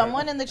 Sand.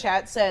 Someone in the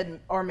chat said,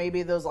 or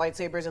maybe those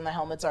lightsabers and the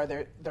helmets are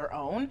their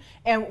own.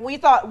 And we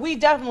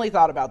definitely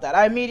thought about that.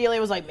 I immediately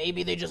was like,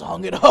 maybe they just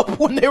hung it up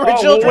when they were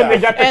children. when they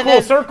got the And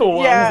cool circle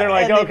ones, they're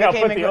like, and they okay, I'll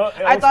became put the incorrect.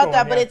 old I thought school that,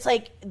 one, but yeah. it's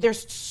like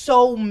there's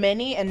so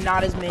many and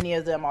not as many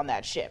of them on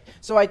that ship.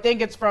 So I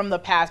think it's from the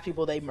past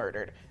people they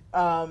murdered.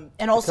 And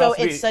also,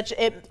 Possibly it's such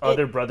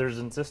Other brothers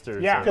and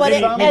sisters. Yeah. or- But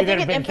Maybe I they've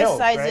think it been killed,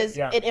 right? emphasizes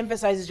Yeah. it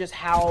emphasizes just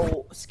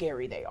how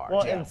scary they are.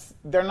 Well, too. and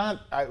they're not.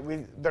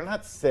 They're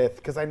not Sith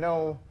because I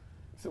know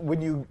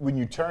when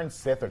you turn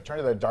Sith or turn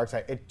to the dark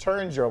side, it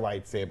turns your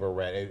lightsaber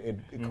red.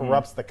 It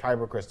corrupts the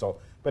kyber crystal.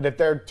 But if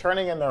they're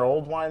turning in their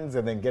old ones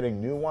and then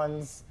getting new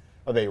ones,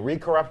 are they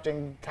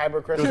re-corrupting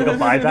kyber crystals? There's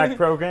like a buyback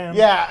program.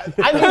 Yeah,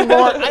 I need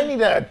more. I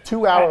need a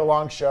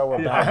 2-hour-long show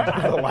about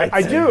the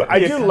lightsaber. I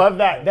do love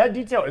that. That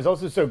detail is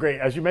also so great.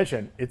 As you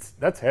mentioned,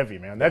 that's heavy,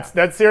 man. That's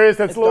serious.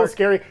 That's a little dark.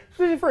 scary,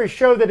 especially for a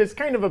show that is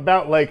kind of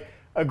about like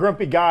a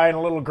grumpy guy and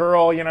a little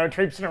girl,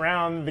 traipsing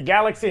around the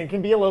galaxy, and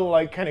can be a little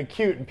like kind of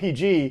cute and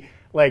PG.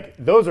 Like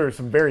those are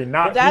some very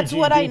not That's PG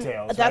what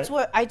details. That's right?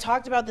 what I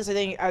talked about this. I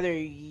think either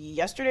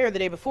yesterday or the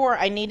day before.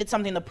 I needed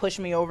something to push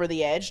me over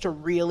the edge to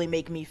really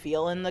make me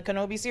feel in the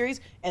Kenobi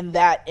series, and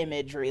that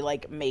imagery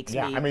like makes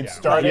Yeah, me. I mean,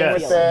 starting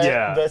Yes. with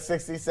Yeah. the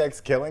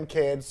 66 killing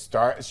kids,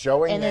 start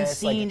showing and then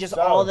this, like, seeing it's just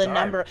so all the dark.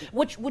 number,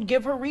 which would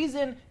give her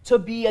reason to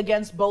be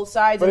against both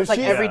sides. But And it's if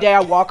like she- every day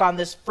I walk on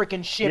this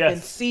freaking ship Yes.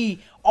 and see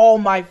all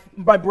my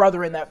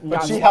brother in that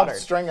But got she helped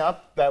slaughtered. string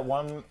up that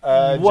one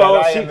Well,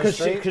 Jedi in the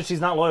street. because she's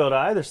not loyal to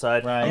either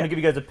side. Right. I'm gonna give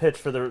you guys a pitch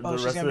for the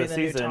she's rest of gonna the be the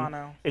new season.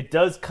 Tano. It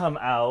does come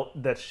out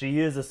that she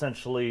is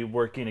essentially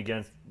working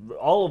against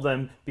all of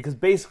them because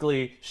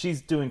basically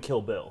she's doing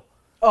Kill Bill.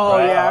 Oh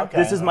Right. yeah. Okay.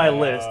 This is my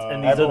list,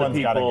 and these are the Everyone's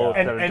gotta people go. that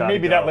and have and gotta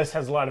maybe go. that list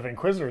has a lot of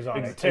Inquisitors on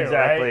it too.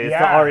 Exactly, right? it's Yeah.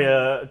 the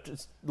Arya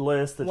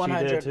list that she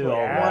 100%. did too. all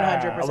Yeah.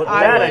 that. 100%.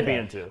 That I'd be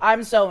into.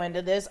 I'm so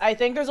into this. I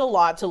think there's a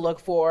lot to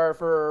look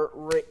for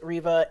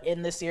Reva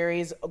in this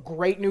series. A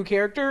great new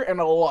character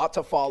and a lot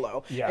to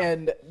follow. Yeah.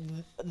 And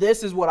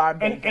this is what I'm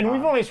banking And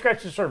we've on. only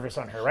scratched the surface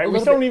on her, right? We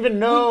little still don't bit. even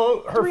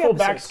know her 3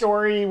 full episodes.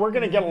 backstory. We're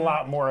gonna get a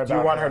lot more about. Do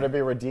you want her to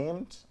be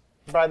redeemed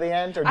by the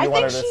end, or do I you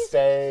want think her to she's.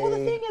 stay? Well, the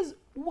thing is,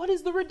 what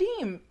is the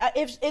redeem?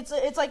 If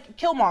it's like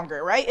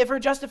Killmonger, right? If her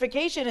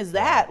justification is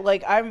that,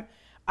 like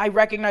I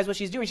recognize what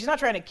she's doing. She's not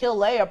trying to kill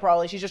Leia,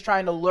 probably. She's just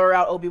trying to lure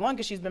out Obi-Wan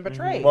because she's been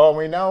betrayed. Well,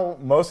 we know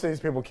most of these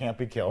people can't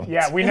be killed.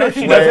 Yeah, we know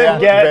she Leia,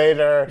 doesn't get.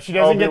 Vader, She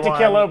doesn't get to Obi-Wan.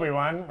 kill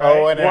Obi-Wan. Right?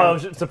 Oh, and Well,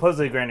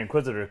 supposedly Grand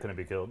Inquisitor couldn't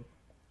be killed.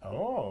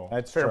 Oh,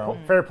 That's fair, true.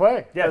 fair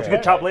play. Yeah, she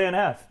could chop Leia in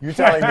half. You're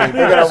telling me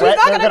they're gonna, She's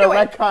not gonna do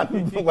it.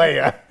 retcon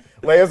Leia.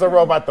 Leia's a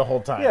robot the whole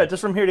time. Yeah,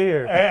 just from here to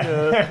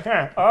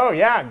here. Oh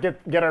yeah,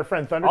 get our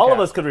friend Thundercat. All of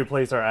us could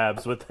replace our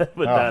abs with that.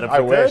 If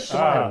I we wish. could.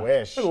 I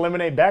wish.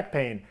 Eliminate back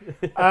pain.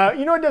 You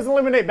know, it doesn't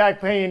eliminate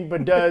back pain,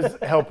 but does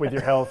help with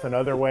your health in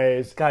other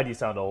ways. God, you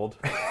sound old.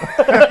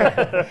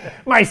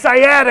 My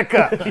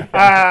sciatica.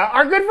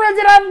 Our good friends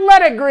at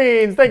Athletic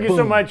Greens. Thank you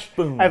so much,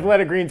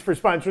 Athletic Greens, for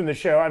sponsoring the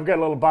show. I've got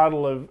a little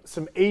bottle of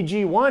some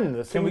AG1.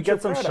 The Can we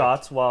get some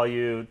shots while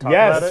you talk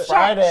Yes. about it?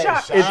 Friday.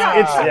 Shot, shot.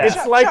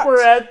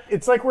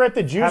 It's like we're at at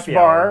the juice Happy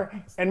bar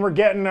hour. and we're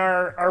getting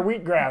our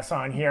wheatgrass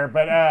on here,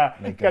 but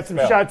got some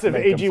spill. shots of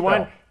Make 'em AG1.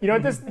 spill. You know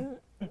what this?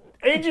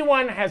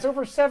 AG1 has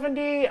over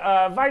 70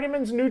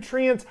 vitamins,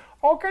 nutrients,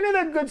 all kind of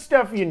the good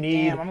stuff you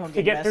need Damn, I'm gonna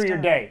to get get through messed your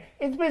up. day.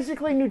 It's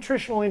basically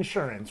nutritional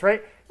insurance,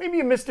 right? Maybe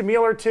you missed a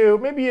meal or two.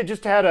 Maybe you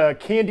just had a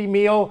candy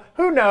meal.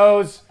 Who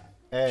knows?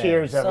 Hey.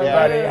 Cheers, So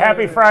everybody. good.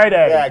 Happy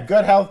Friday. Yeah,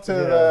 good health to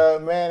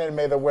the men, and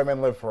may the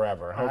women live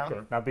forever. Huh? Okay.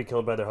 Not be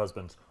killed by their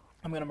husbands.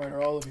 I'm gonna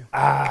murder all of you. Oh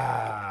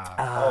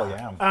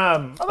yeah.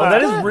 Oh,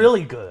 that is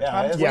really good.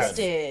 Yeah, it is yes. good.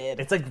 Twisted.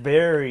 It's like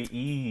very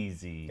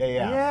easy.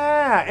 Yeah.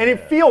 Yeah, and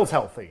it feels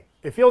healthy.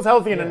 It feels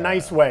healthy in a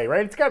nice way,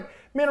 right? It's got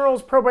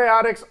minerals,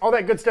 probiotics, all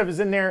that good stuff is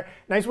in there.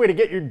 Nice way to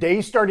get your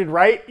day started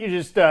right. You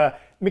just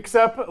mix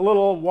up a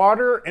little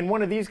water and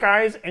one of these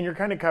guys, and you're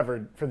kind of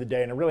covered for the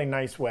day in a really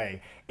nice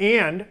way.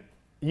 And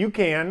you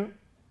can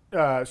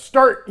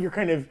start your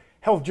kind of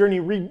health journey,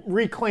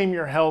 reclaim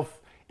your health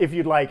if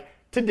you'd like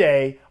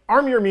today.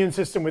 Arm your immune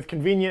system with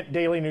convenient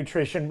daily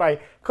nutrition by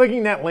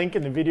clicking that link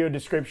in the video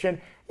description.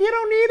 You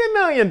don't need a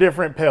million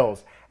different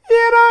pills.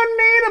 You don't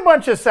need a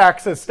bunch of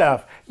sacks of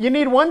stuff. You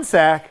need one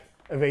sack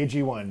of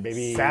AG1,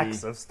 baby.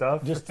 Sacks of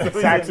stuff. Just You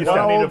sacks of don't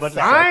stuff. need a bunch of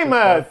I'm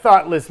a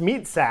thoughtless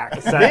meat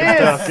sack.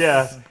 Sack of stuff,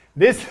 yeah.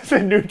 This is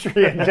a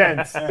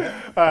nutrient-dense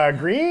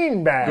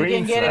green bag. You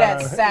can get it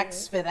at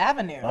Saks Fifth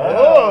Avenue.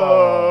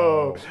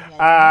 Oh.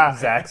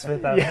 Zach's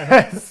Fifth Avenue.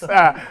 Yes.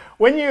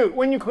 When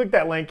you click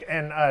that link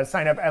and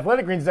sign up,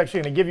 Athletic Greens is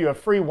actually going to give you a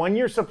free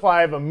 1-year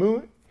supply of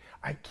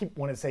I keep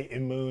wanting to say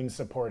immune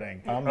supporting,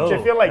 which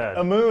I feel like yeah.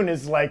 immune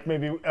is like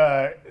maybe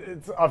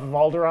it's off of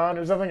Alderaan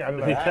or something. I don't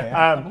know.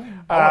 I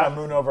want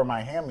to moon over my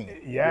hammy.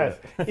 Yes.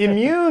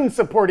 Immune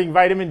supporting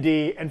vitamin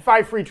D and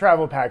 5 free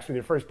travel packs with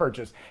your first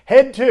purchase.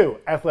 Head to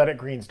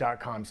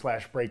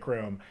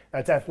athleticgreens.com/breakroom.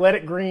 That's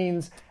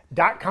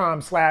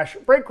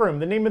athleticgreens.com/breakroom.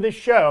 The name of this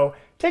show.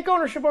 Take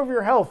ownership over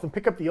your health and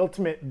pick up the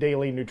ultimate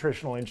daily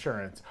nutritional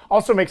insurance.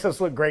 Also makes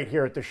us look great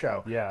here at the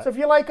show. Yeah. So if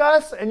you like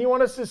us and you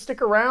want us to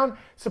stick around,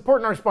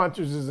 supporting our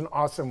sponsors is an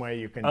awesome way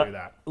you can do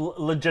that.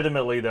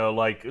 Legitimately though,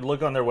 like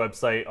look on their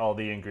website, all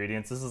the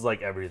ingredients. This is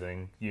like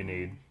everything you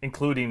need,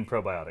 including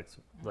probiotics.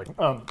 Like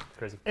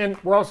crazy. And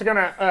we're also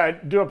gonna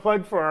do a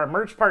plug for our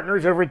merch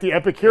partners over at the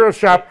Epic Hero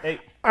Shop. hey.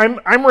 I'm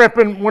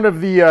repping one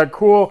of the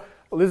cool.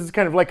 This is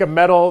kind of like a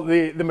metal,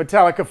 the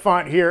Metallica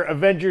font here,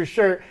 Avengers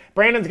shirt.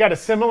 Brandon's got a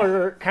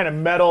similar kind of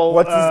metal.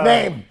 What's his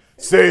name?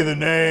 Say the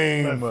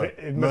name.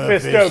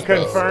 Mephisto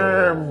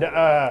confirmed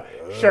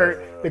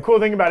shirt. The cool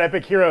thing about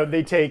Epic Hero,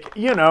 they take,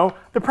 the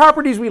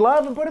properties we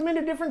love and put them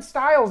into different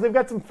styles. They've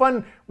got some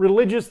fun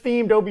religious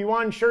themed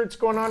Obi-Wan shirts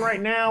going on right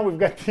now. We've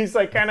got these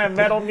like kind of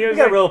metal music.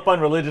 You got real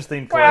fun religious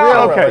themed clothes.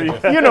 Well, okay.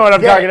 You know what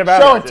I'm talking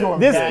about. show it to him,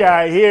 This Dad.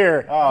 guy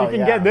here. Oh, you can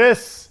yeah. get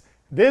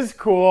this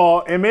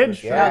cool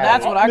image. Yeah. Now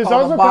that's what I This call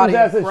also the body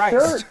comes of as a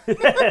Christ.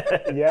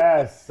 shirt.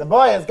 Yes. The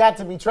boy has got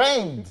to be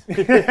trained.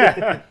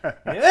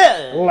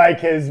 Like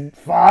his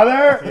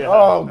father.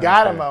 Oh,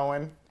 got him,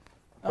 Owen.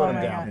 Oh Put him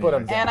my down. God. Put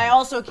him down. And I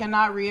also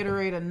cannot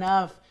reiterate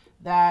enough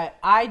that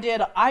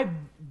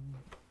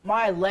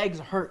my legs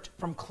hurt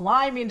from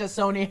climbing to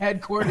Sony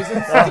headquarters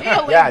and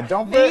stealing Yeah,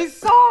 don't these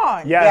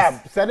songs. Yes. Yeah,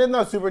 send in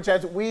those super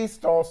chats. We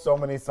stole so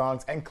many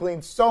songs and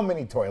cleaned so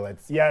many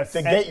toilets Yes.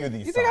 to get you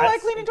these You songs. think I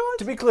like cleaning toilets?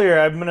 To be clear,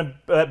 I'm gonna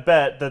bet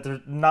that there's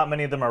not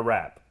many of them are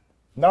rap.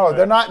 No,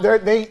 they're not.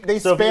 They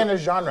So if span you- a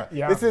genre.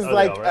 Yeah. This is Oh,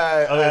 like they all,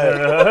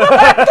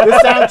 right? the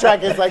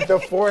soundtrack is like the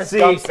Forrest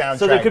Gump soundtrack.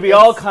 So there could be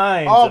all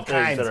kinds all of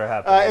things kinds. that are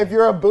happening. If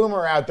you're a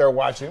boomer out there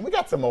watching, we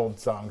got some old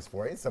songs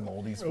for you, some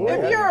oldies for you.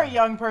 If you're a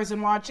young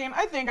person watching,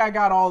 I think I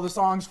got all the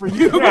songs for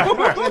you. you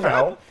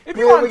know, If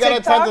you're on we got a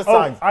TikTok- tons of Oh,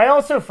 songs. I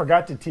also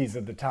forgot to tease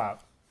at the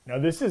top. Now,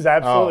 this is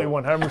absolutely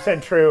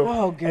 100% true.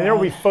 Oh, God. And there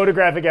will be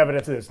photographic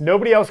evidence of this.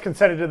 Nobody else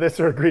consented to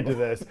this or agreed to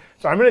this.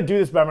 So I'm going to do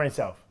this by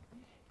myself.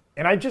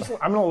 And I'm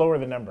going to lower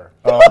the number.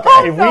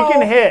 If we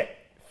can hit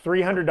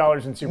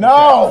 $300 in super chats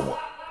No,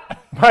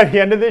 by the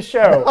end of this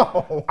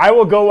show, I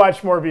will go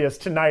watch Morbius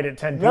tonight at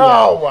 10 p.m.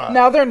 no.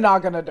 Now they're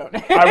not gonna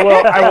donate. I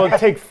will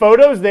take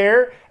photos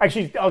there.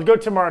 Actually, I'll go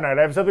tomorrow night.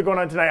 I have something going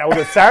on tonight. I will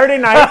go Saturday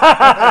night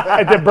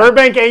at the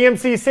Burbank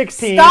AMC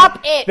 16. Stop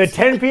it! The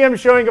 10 p.m.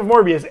 showing of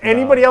Morbius.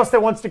 Anybody else that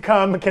wants to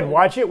come can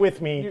watch it with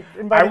me.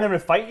 Inviting them to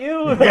fight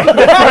you?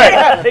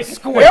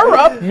 Square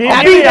up. Meet me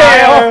in the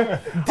aisle.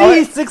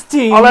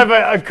 D16. I'll have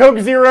a Coke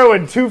Zero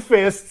and 2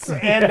 fists,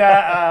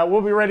 and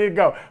we'll be ready to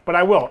go. But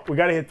I will. We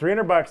got to hit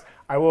 $300.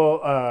 I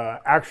will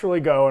actually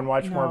go and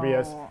watch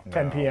Morbius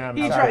 10 p.m.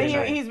 Saturday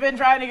night. He's been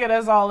trying to get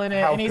us all in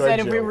it, How and he could said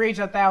if we you? reach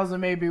 1,000,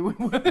 maybe we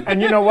would.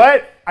 And you know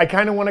what? I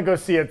kind of want to go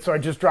see it, so I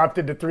just dropped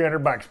it to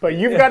 $300. But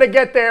you've got to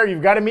get there.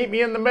 You've got to meet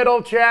me in the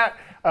middle, chat.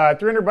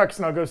 $300,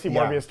 and I'll go see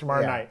Morbius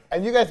tomorrow night.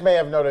 And you guys may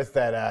have noticed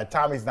that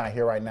Tommy's not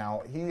here right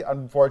now. He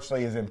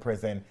unfortunately is in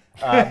prison.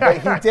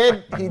 But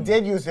he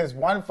did use his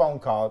one phone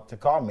call to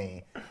call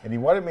me, and he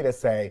wanted me to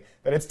say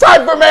that it's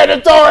time for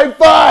mandatory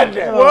fun.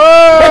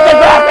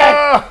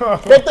 Whoa!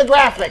 Hit the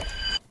graphic.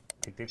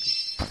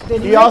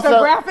 Did He you also the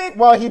graphic?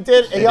 Well, he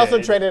did. He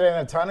also traded in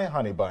a ton of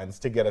honey buns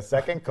to get a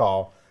second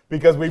call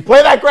because we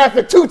play that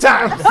graphic 2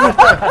 times.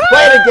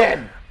 Play it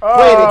again.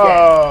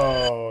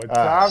 Oh,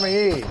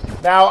 Tommy.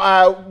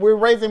 Now, we're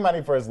raising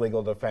money for his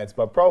legal defense,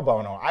 but pro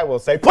bono, I will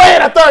say, play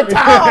it a 3rd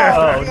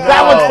time.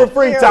 That one's for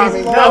free,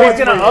 Tommy. No, he's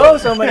going to owe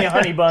so many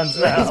honey buns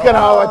now. He's going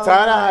to owe a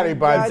ton of honey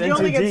buns. God, you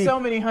only get so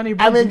many honey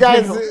buns. I mean, in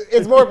guys, jail.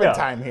 it's Morbid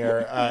time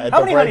here.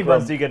 How many honey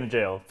buns do you get in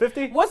jail?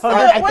 50? What's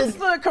 $100?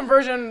 the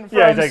conversion from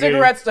exactly.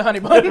 cigarettes to honey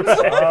buns?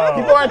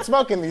 People aren't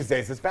smoking these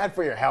days. It's bad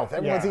for your health.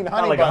 Everyone's eating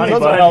honey like buns. a honey Those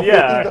bun, are healthy.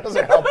 yeah. Those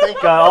are healthy.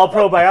 Got all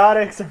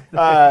probiotics.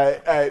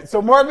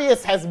 So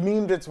Morbius has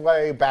memed its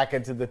way back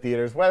into the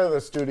theaters, whether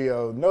the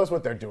studio knows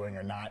what they're doing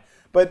or not.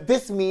 But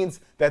this means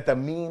that the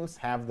memes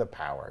have the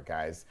power,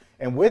 guys.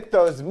 And with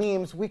those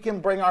memes, we can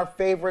bring our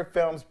favorite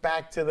films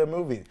back to the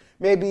movie.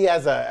 Maybe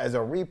as a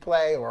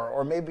replay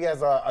or maybe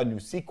as a new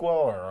sequel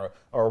or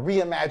a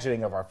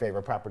reimagining of our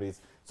favorite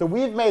properties. So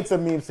we've made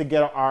some memes to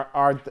get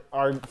our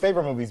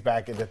favorite movies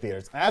back into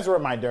theaters. And as a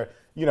reminder,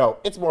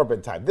 it's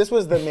Morbid time. This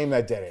was the meme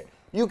that did it.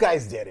 You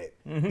guys did it.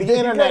 The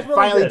internet really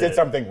finally did did it.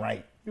 something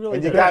right. And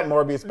you did got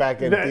Morbius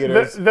back in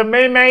theaters. The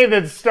May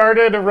that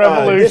started a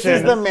revolution. This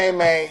is the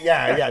May.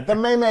 Yeah. The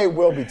May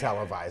will be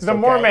televised. The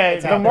okay?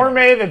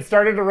 Mormay that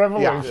started a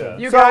revolution.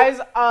 You guys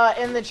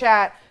in the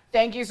chat,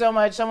 thank you so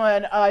much.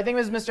 Someone, I think it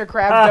was Mr.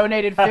 Krabs,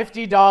 donated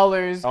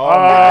 $50. Oh, my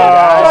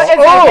gosh. It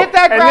said, hit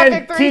that graphic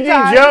and then 3 T.D.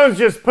 times. Jones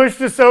just pushed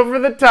us over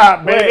the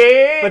top, baby.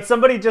 Wait, but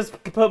somebody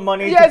just put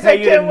money Yes, to pay I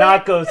you to can't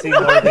not go see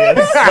Morbius.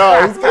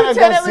 No, he's going to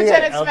go see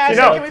Lieutenant it. Smash,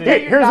 No, can we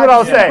pay you Here's not what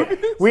I'll to? say.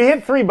 We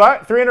hit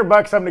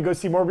 $300. I'm gonna go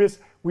see Morbius.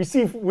 We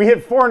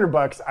hit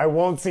 $400. I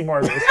won't see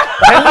Morbius.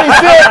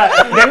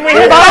 Then we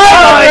hit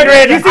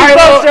 500. You see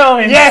both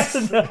showings.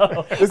 Yes.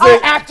 No. This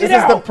acted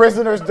is the out.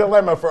 prisoner's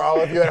dilemma for all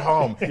of you at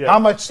home. How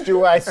much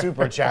do I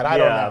super chat? I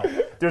don't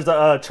know. There's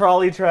a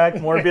trolley track.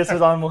 Morbius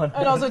is on one.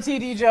 And also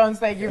T.D. Jones,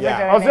 thank you for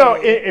Yeah. donating.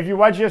 Also, if you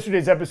watch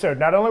yesterday's episode,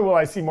 not only will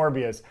I see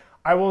Morbius,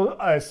 I will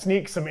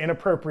sneak some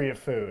inappropriate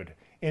food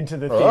into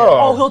the theater.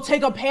 Oh, he'll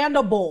take a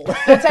Panda Bowl.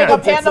 He'll take a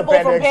Panda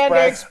Bowl from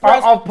Panda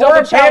Express. I'll pour a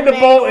double chow Panda mein,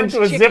 Bowl orange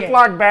into a chicken.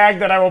 Ziploc bag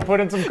that I will put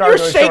in some cargo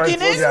You're shaking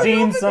shorts. it? Yeah.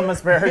 Steam some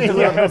asparagus.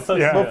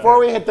 Yeah. Before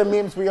we hit the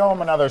memes, we owe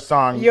him another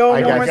song. Yo, I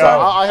one guess. more So song.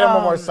 I'll hit him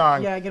one more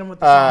song. Yeah, get him with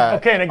the song.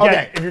 Okay, and again,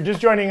 Okay. if you're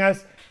just joining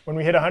us, when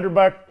we hit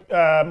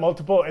 $100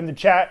 multiple in the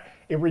chat,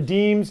 it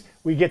redeems.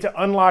 We get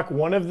to unlock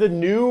one of the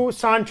new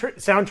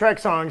soundtrack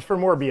songs for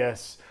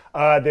Morbius.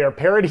 They are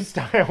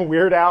parody-style,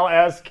 Weird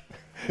Al-esque.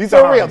 These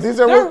are real. These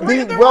will be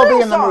in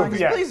the songs. movie.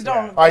 Yeah. Please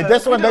don't. All right,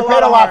 this one, they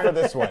paid a lot for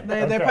this one.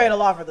 They paid a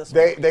lot for this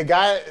one. They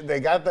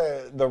got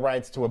the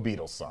rights to a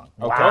Beatles song.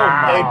 Okay?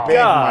 Wow. Paid big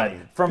God.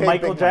 money. From Paid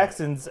Michael big money.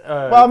 Jackson's.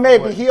 Well,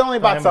 maybe. He only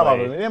bought some of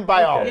them. family. He didn't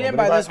buy all of them. He didn't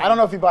but buy this I don't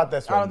know if he bought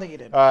this one. I don't think he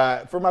did.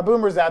 For my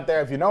boomers out there,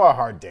 if you know A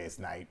Hard Day's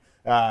Night,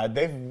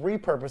 they've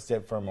repurposed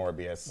it for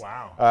Morbius.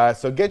 Wow.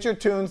 So get your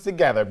tunes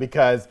together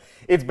because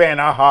it's been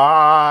a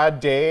hard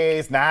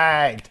day's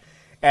night.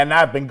 And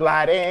I've been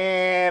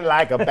gliding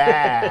like a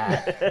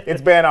bat.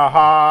 It's been a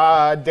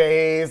hard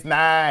day's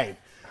night.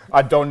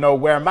 I don't know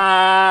where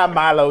my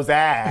Milo's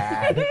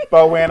at.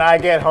 But when I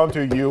get home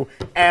to you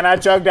and I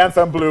chug down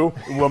some blue,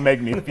 it will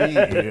make me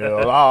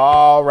feel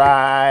all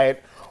right.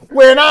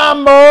 When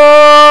I'm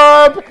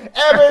up,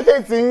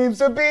 everything seems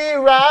to be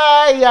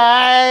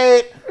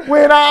right.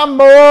 When I'm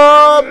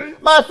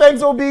up, my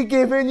fangs will be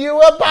giving you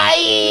a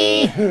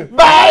bite.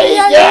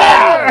 Bite,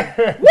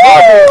 yeah!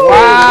 Woo!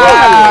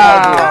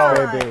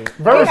 Wow. Baby.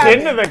 Verse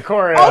into the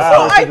chorus.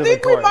 Also, I to the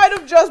think we chorus. might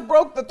have just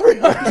broke the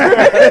 300.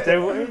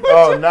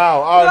 Oh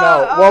no! Oh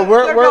no! Well,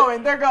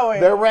 They're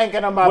going. They're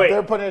ranking them up. Wait.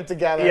 They're putting it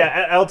together.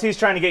 Yeah, LT's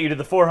trying to get you to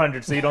the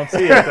 400 so you don't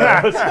see it.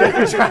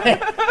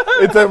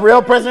 It's a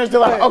real prisoner's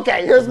dilemma.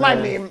 Okay, here's my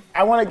meme.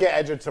 I want to get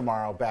Edge of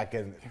Tomorrow back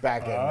in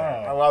there.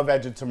 I love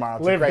Edge of Tomorrow.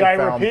 It's Live, a great die,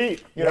 film.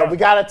 repeat. You know, we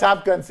got a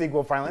Top Gun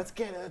sequel finally. Let's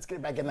get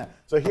it back in there.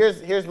 So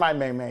here's my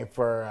meme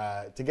for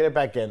to get it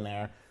back in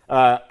there.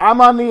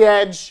 I'm on the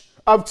edge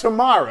of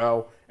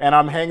tomorrow, and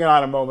I'm hanging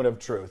on a moment of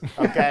truth.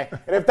 Okay,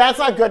 and if that's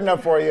not good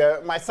enough for you,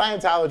 my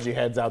Scientology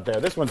heads out there,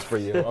 this one's for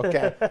you.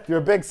 Okay, if you're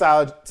a big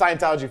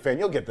Scientology fan,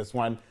 you'll get this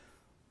one.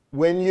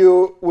 When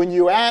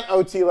you at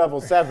OT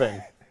level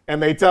 7.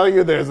 And they tell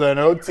you there's an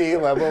OT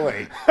level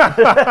 8.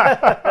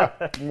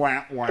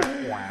 Wah, wah,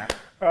 wah.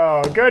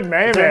 Oh, good,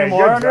 man. there any Good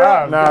more under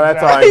job. No, Good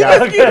that's job. all I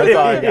got. That's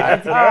all I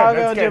got. I'll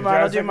That's go good, do mine.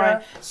 I'll do Jessica.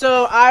 mine.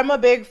 So I'm a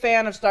big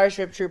fan of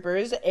Starship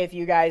Troopers, if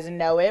you guys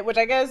know it, which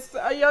I guess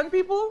young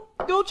people,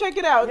 go check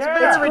it out.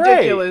 Yeah. It's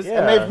ridiculous. Great,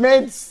 And they've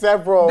made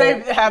several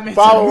They have made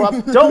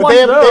follow-up. Don't watch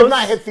They've those.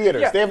 not hit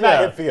theaters. Yeah. They have not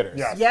Yeah. hit theaters.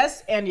 Yeah.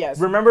 Yes and yes.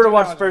 Remember to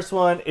watch the first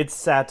one. It's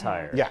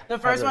satire. Yeah. The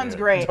first one's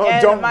great. Don't,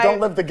 And don't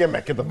live the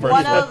gimmick in the first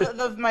One one.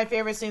 of my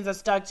favorite scenes that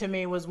stuck to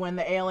me was when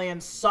the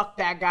alien sucked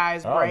that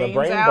guy's the brains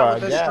brain out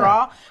bug, with a yeah.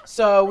 straw.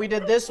 So we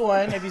did this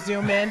one, if you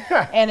zoom in,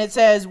 and it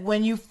says,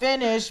 when you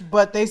finish,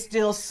 but they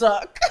still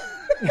suck.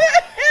 And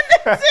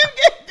it's him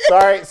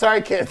getting-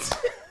 Sorry, kids.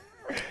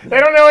 They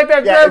don't know what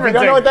that's Yeah, if referencing. you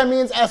don't know what that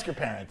means, ask your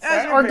parents.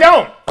 Or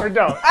don't.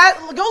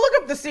 Go look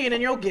up the scene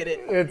and you'll get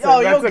it. That's You'll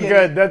a get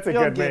good it. that's a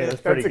You'll good get meme.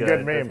 it. That's a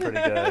good meme. That's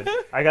pretty good.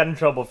 I got in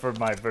trouble for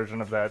my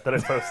version of that I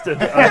posted.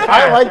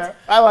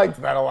 I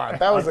liked that a lot.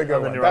 That was a good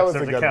on the one. New That was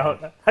Rockstars a good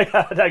account. one.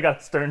 I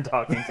got Stern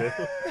talking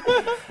to.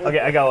 Okay,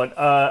 I got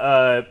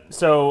one.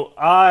 So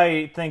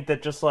I think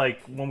that just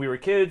like when we were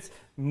kids,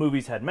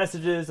 movies had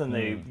messages and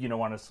they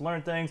want us to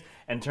learn things.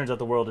 And it turns out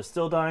the world is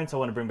still dying. So I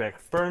want to bring back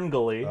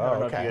Ferngully. I don't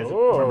know if you guys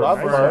remember love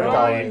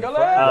Ferngully.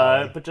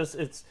 Ferngully. But just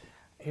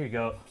here you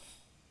go.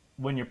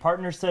 When your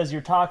partner says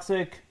you're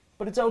toxic,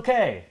 but it's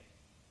okay.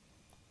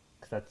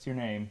 That's your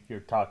name. You're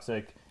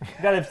toxic. You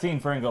gotta have seen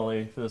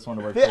Ferngully for this one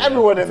to work. Yeah,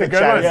 everyone in the good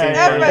chat one. has seen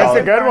Everybody That's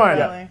a Ferngully. good one.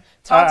 Yeah.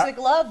 Toxic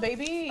love,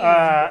 baby.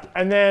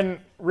 And then,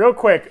 real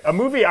quick, a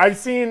movie I've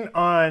seen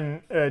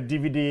on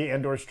DVD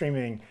and/or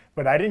streaming,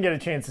 but I didn't get a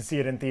chance to see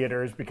it in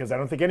theaters because I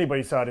don't think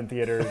anybody saw it in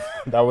theaters.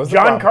 That was the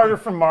John problem. Carter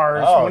from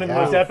Mars, Oh, one of the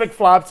yeah. most epic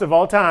flops of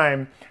all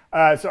time.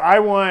 So I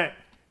want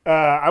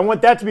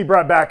that to be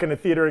brought back in a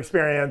theater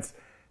experience.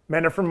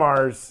 Men are from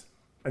Mars,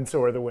 and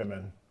so are the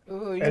women.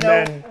 Ooh, you and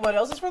know then- what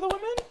else is for the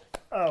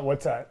women?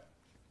 What's that?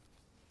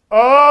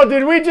 Oh,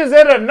 did we just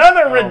hit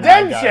another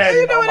redemption?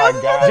 You know what else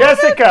is for the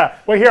Jessica.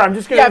 Well, here, I'm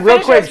just going to Yeah, real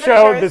finish quick yours,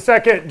 show finish the yours.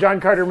 second John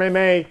Carter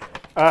meme.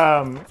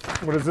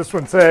 What does this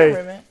one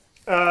say?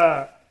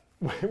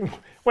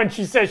 When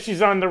she says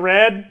she's on the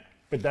red,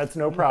 but that's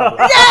no problem.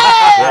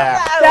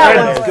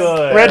 That was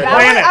good. Red That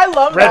Planet. one- I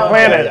love Red that one.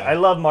 Planet. I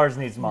love Mars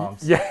Needs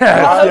Moms. Yes.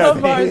 I yes.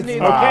 love Mars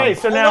Needs Okay,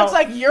 so It now looks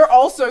like you're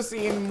also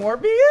seeing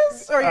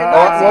Morbius, or you're not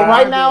Well, seeing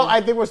right Morbius? now,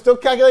 I think we're still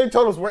calculating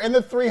totals. We're in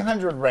the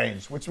 300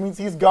 range, which means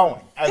he's going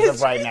as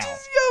of right He's now.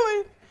 just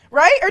going.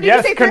 Right? Or did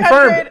yes, you say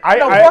confirmed. 300? I,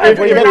 no, I, 400. if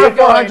we If hit we not hit 400,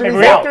 going, if he's we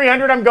hit out.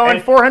 300, I'm going.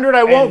 And- 400,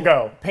 I won't And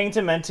go. Paint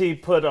and Menti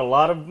put a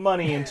lot of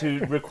money into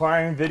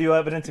requiring video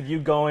evidence of you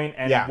going,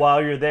 and Yeah.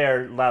 while you're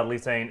there, loudly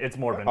saying it's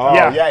Morbin. Oh,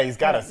 Yeah. yeah, he's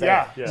got to say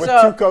Yeah. it. With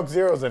So- 2 Coke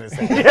Zeros in his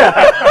hand.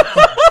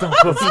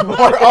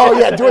 Oh,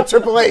 yeah, do a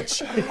Triple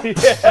H.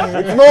 It's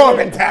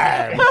Morbin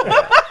time.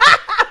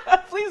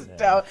 Please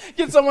don't.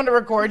 Get someone to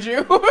record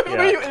you.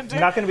 Yeah.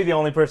 Not going to be the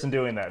only person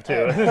doing that,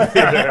 too.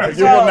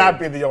 You will not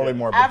be the only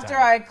Morbin After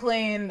time. I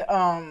cleaned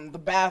the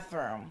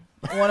bathroom,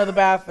 one of the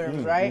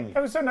bathrooms, right?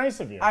 That was so nice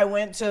of you. I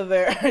went to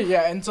their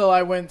until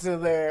I went to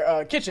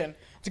their kitchen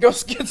to go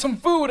get some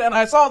food, and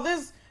I saw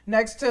this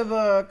next to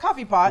the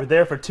coffee pot. We're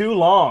there for too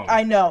long.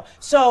 I know.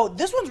 So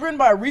this one's written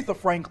by Aretha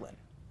Franklin,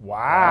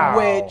 Wow.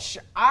 which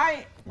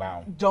I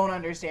Wow. don't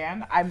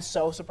understand. I'm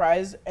so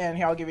surprised, and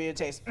here I'll give you a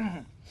taste.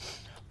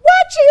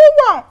 What you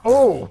want?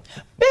 Oh.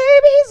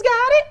 Baby's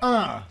got it.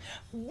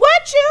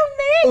 What you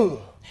need?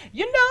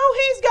 You know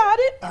he's got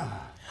it.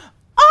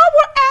 All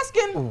we're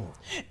asking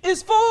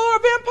is for a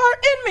vampire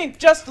in me,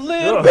 just a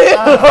little bit,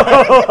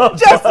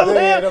 just a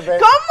little bit.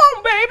 Come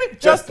on, baby,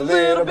 just a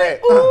little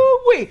bit. Ooh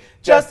wee,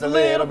 just a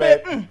little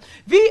bit. VAMPIRE,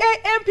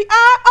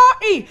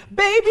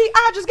 baby,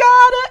 I just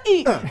gotta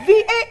eat.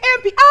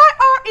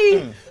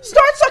 VAMPIRE,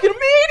 start sucking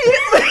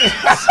immediately.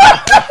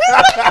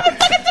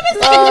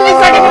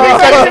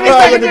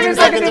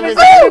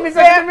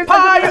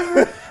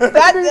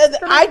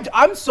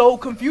 I'm so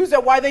confused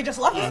at why they just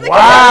left us in the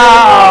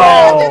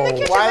Wow.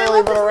 kitchen. Why are they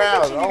leaving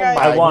around? Oh,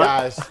 my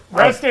gosh.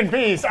 Rest in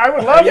peace. I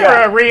would love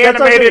Yeah. for a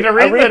reanimated That's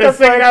okay. Aretha to Aretha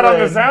sing that on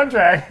the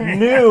Franklin. soundtrack.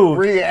 New.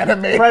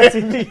 Reanimated.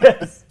 Pressing,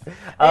 yes.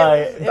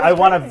 I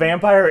want a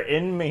vampire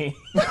in me.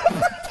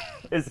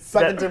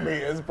 Second to me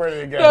is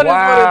pretty good. That is what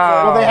it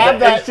says. Well, they have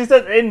that. She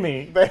says in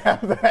me. They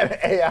have that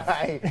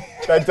AI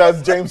that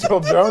does James Earl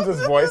Jones'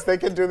 voice. They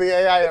can do the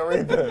AI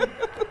Aretha.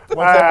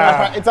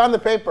 It's on the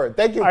paper.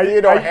 Thank you,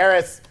 Theodore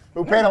Harris,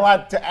 who paid a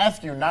lot to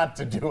ask you not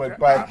to do it,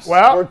 but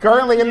we're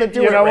currently in the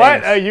do You it know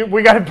range. what?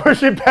 We got to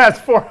push it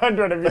past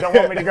 400 if you don't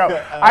want me to go.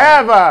 I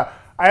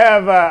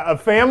have a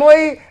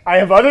family. I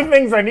have other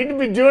things I need to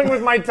be doing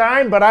with my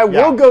time, but I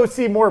will go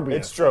see Morbius.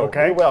 It's true.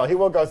 Okay. He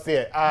will go see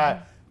it.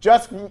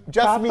 Just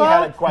Me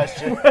had a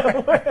question.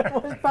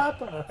 Where's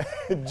Papa?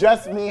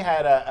 Just Me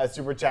had a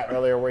super chat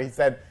earlier where he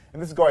said,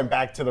 and this is going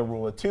back to the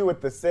Rule of Two with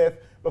the Sith.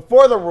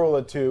 Before the Rule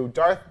of Two,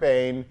 Darth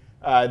Bane,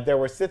 there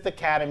were Sith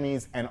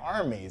academies and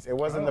armies. It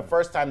wasn't the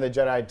first time the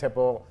Jedi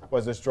Temple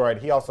was destroyed.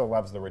 He also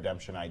loves the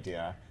redemption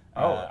idea.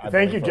 I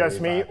Thank you, believe, for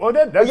Just Me. REVA. Well,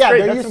 that's But yeah, great.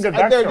 there That's some used-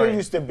 good there backstory.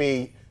 used to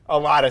be a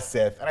lot of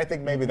Sith, and I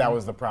think maybe that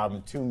was the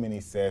problem. Too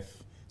many Sith.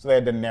 So they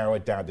had to narrow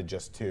it down to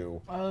just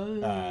 2.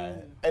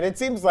 And it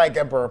seems like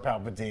Emperor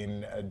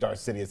Palpatine, Darth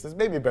Sidious, has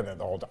maybe been there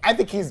the whole time. I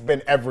think he's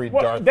been every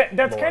Darth That's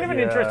Lord. kind of an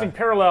interesting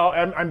parallel.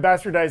 I'm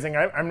bastardizing.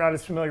 I'm not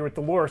as familiar with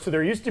the lore. So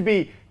there used to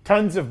be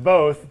tons of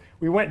both.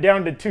 We went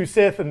down to 2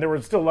 Sith, and there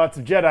were still lots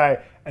of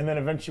Jedi. And then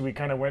eventually we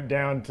kind of went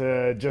down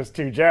to just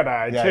 2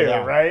 Jedi, too,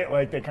 yeah. right?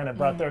 Like they kind of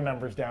brought their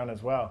numbers down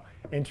as well.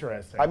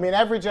 Interesting. I mean,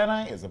 every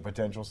Jedi is a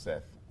potential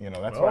Sith. You know,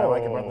 that's what I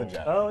like about the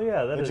Jedi. Oh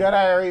yeah, The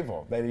Jedi are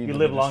evil. They need You to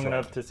live be long destroyed.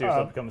 enough to see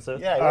yourself become a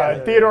Sith. Yeah.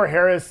 Theodore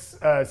Harris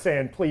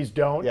saying, please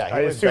don't. Yeah, he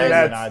I was assume begging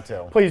that's, not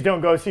to. please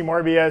don't go see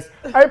Morbius.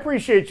 I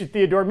appreciate you,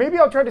 Theodore. Maybe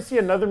I'll try to see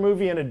another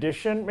movie in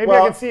addition. Maybe I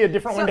Well, can see a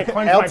different one to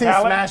cleanse my LT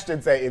palate. Smash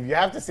did say, if you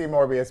have to see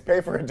Morbius,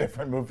 pay for a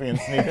different movie and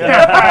sneak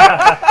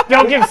it.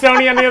 Don't give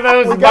Sony any of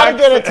those. We gotta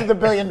get it to the $1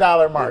 billion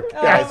mark,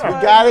 guys. We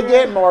gotta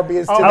get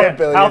Morbius to the $1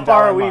 billion How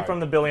far are we mark. from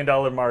the $1 billion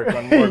mark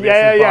on Morbius'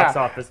 Yeah. box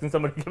office? Can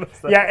somebody give us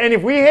that? Yeah, and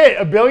if we hit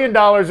 $1 billion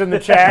in the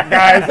chat,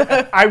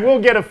 guys, I will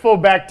get a full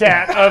back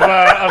tat of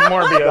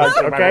Morbius.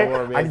 Okay,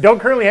 Morbius. I don't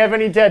currently have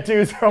any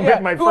tattoos. I'll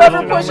make my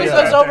Whoever first. pushes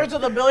one. us over to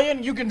the $1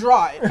 billion, you can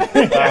draw it.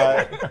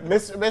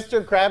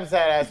 Mr. Krabs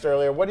had asked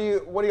earlier, what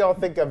do y'all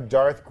think of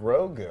Darth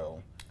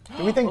Grogu?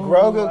 Do we think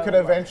Grogu could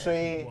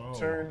eventually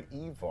turn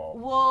evil?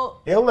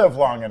 Well, He'll live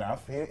long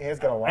enough. He's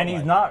got a long And he's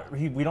life. not.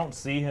 We don't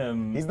see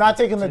him. He's not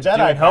taking the Jedi doing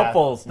path,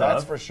 helpful stuff.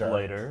 That's for sure.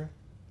 Later.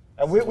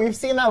 And we've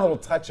seen that little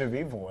touch of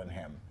evil in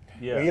him.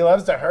 Yeah. He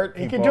loves to hurt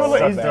people. He can do a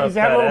little. He's Stuff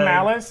had a little that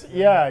malice.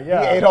 Yeah.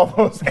 He ate all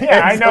those eggs Yeah,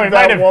 I know. He of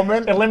might that have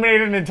woman.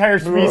 eliminated an entire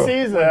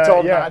species. When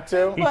told yeah. not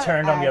to. He What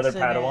turned on the other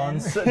accident?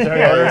 Padawans during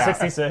Order yeah.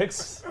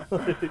 66.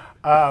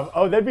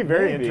 Oh, that'd be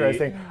very Maybe.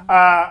 interesting.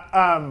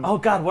 Oh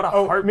God, what a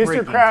heartbreaking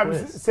Mr. Krabs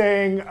twist.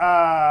 saying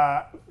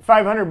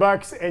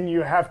 $500 and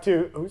you have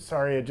to. Oh,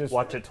 sorry, it just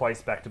Watch it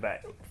twice back to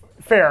back.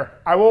 fair.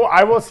 I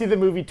will see the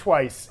movie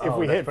twice if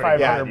we that's hit pretty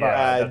good. $500.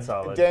 Yeah. That's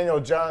solid. Daniel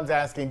Jones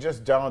asking,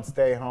 just don't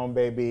stay home,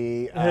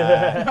 baby.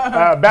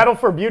 Battle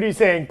for Beauty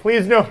saying,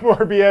 please no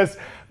Morbius,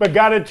 but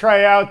gotta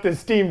try out the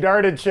steamed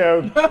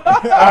artichoke.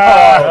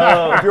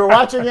 If you were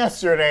watching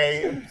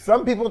yesterday,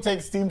 some people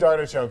take steamed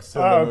artichokes to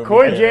the movie.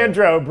 Coy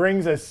Jandro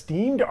brings a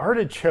steamed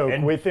artichoke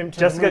And with him to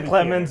Jessica the movie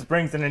Clemens theater.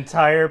 brings an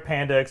entire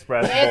Panda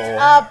Express bowl.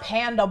 it's a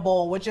panda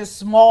bowl, which is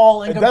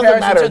small in It doesn't comparison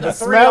matter. to The the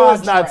smell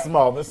is not entree.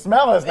 small. The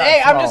smell is not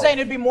Hey, small. I'm just saying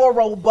it'd be more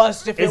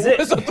robust if Is it it-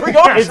 was a 3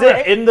 entree. Is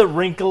it in the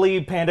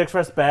wrinkly Panda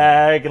Express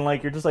bag and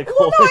like you're just like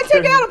Well, no, I holding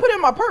take it out and put it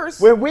in my purse.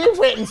 When we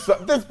went and saw,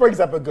 this brings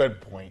up a good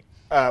point.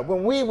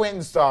 When we went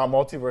and saw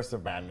Multiverse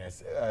of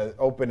Madness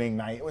opening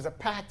night, it was a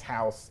packed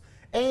house.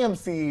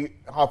 AMC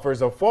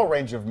offers a full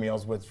range of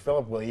meals, which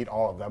Philip will eat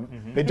all of them.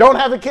 Mm-hmm. They don't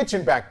have a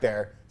kitchen back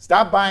there.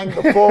 Stop buying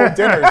the full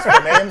dinners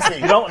from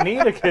AMC. You don't need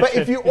a kitchen. But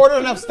if you order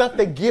enough stuff,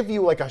 they give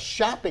you like a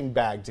shopping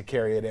bag to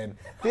carry it in.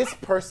 This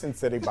person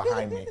sitting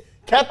behind me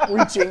kept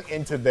reaching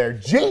into their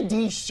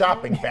GD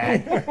shopping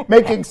bag,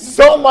 making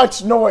so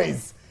much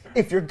noise.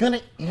 If you're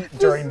gonna eat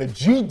during the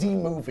GD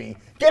movie,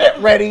 get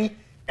it ready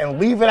and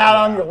leave it out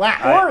on your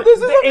lap. Or This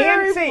is the a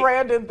very AMC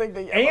Brandon thing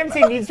to yell AMC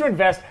about. needs to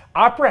invest.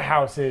 Opera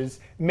houses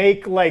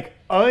make like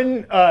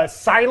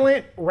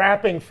silent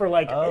wrapping for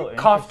like cough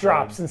interesting.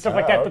 drops and stuff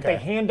like that that they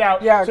okay. hand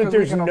out Yeah, so 'cause that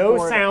we there's can no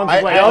afford it. sounds. I-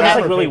 like They all just I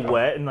like have- really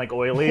wet and like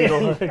oily.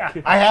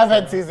 I have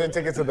had season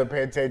tickets to the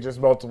Pantages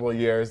multiple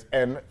years,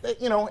 and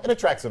you know it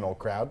attracts an old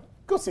crowd.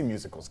 Go see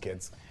musicals,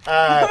 kids.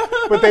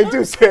 But they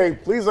do say,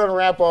 please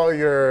unwrap all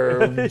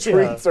your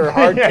treats or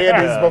hard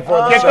candies before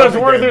the Get show those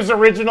begins. Werther's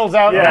originals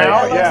out Yeah, now. yeah,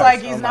 It looks Yes. like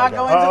he's not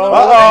going to the movie.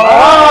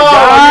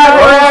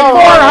 We're at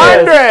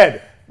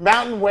 400.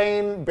 Mountain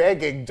Wayne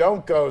begging,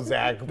 don't go,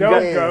 Zach. Don't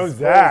Please, go, please,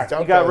 Zach.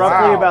 don't You got go,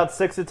 roughly Zach. about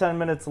 6 to 10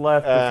 minutes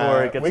left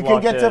before it gets We can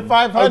locked get to in.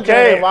 500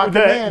 Okay, and lock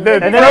the- it in. the-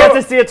 And then I have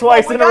to see it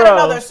twice We in a got row.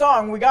 another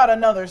song. We got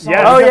another song.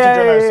 Yeah, Oh, we yeah, have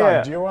to do another yeah,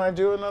 song. Do you want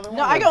to do another one?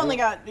 No, I only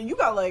got. You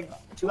got like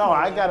 2. No,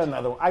 I got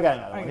another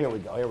one. Here we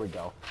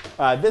go.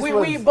 This We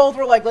was, both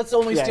were like, let's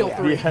only steal yeah.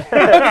 3.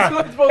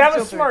 That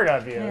was smart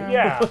of you.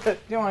 Yeah.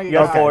 You want to You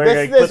get got 4.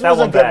 This Put that was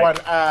a one good back.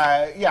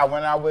 one. Yeah,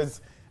 when I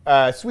was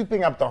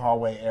sweeping up the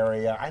hallway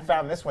area, I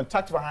found this one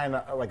tucked behind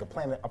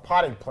a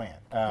potted plant.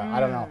 I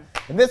don't know.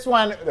 And this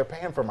one, they're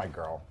paying for my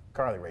girl,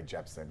 Carly Rae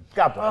Jepsen.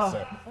 God bless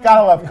her.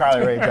 Gotta love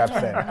Carly Rae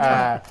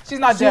Jepsen. She's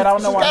not dead. I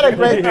don't know She's why. got a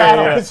great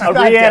battle. She's A not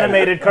dead.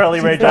 reanimated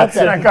Carly Rae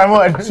Jepsen. Knock on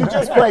wood. She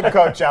just played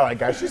Coachella,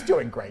 guys. She's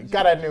doing great.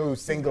 Got a new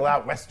single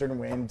out, Western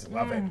Wind.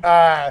 Love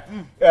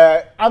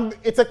it.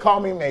 It's a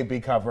Call Me Maybe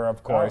cover,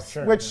 of course,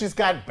 sure. which she's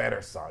got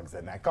better songs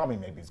than that. Call Me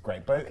Maybe is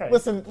great, but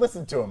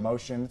listen to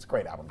Emotion. It's a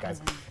great album,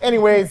 guys.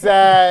 Anyways,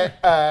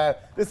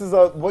 this is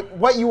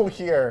what you will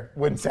hear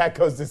when Zach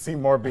goes to see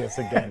Morbius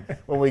again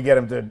when we get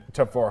him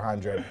to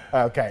 400.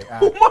 Okay.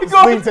 Oh my this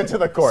God. leads into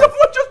the chorus.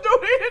 Someone just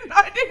donated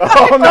 99.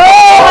 Oh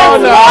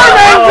no!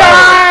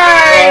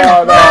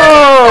 Oh no!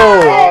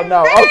 Oh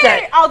no!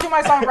 Okay. I'll do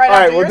my song right All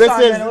right, after well, your song,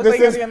 then it looks like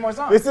you're getting more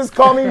songs. this is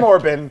Call Me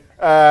Morbin.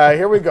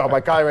 Here we go,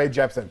 by Carly Rae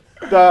Jepsen.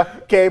 The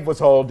cave was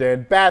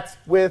holding bats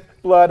with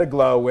blood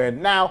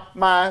a-glowing. Now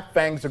my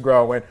fangs are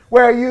growing.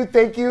 Where you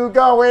think you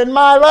going,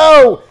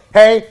 Milo?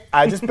 Hey,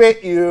 I just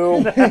bit you,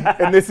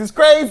 and this is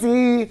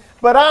crazy,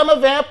 but I'm a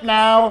vamp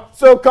now,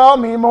 so call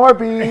me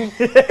Morby.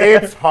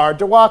 It's hard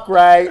to walk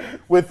right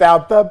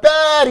without the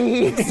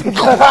baddies,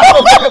 but I'm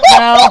a vamp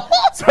now,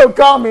 so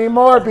call me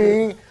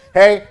Morby.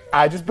 Hey,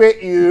 I just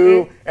bit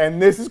you,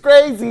 and this is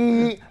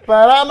crazy,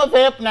 but I'm a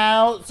vamp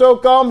now, so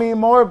call me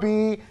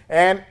Morby.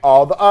 And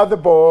all the other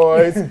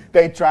boys,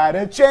 they try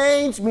to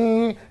change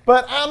me,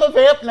 but I'm a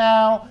vamp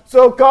now,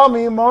 so call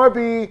me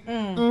Morby.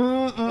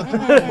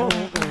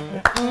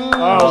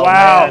 Oh,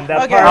 wow. Man,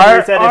 that Okay. part where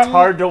you said it's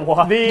hard to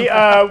walk.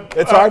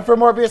 It's hard for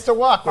Morbius to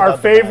walk. Our without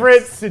the favorite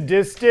bags.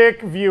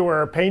 sadistic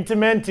viewer,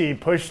 Paintamenti,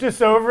 pushed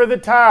us over the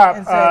top.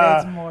 And said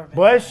it's morbid.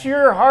 Bless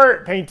your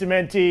heart,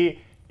 Paintamenti.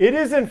 It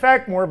is in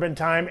fact Morbid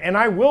time, and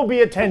I will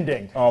be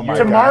attending Oh my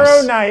tomorrow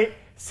gosh. night,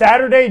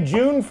 Saturday,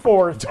 June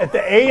 4th, at the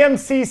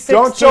AMC 16.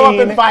 Don't show up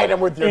and fight him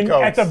with your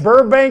coats. At the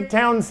Burbank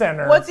Town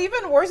Center. What's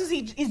even worse is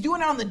he's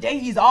doing it on the day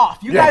he's off.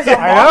 You guys are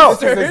I know.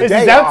 This is his monsters. This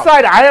is day off.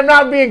 outside. I am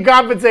not being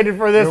compensated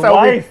for this. Your I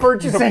will be wife.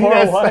 purchasing Your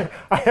poor this. wife.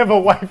 I have a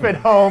wife at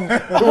home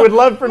who would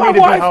love for me My to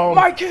wife, be home.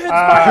 my kids,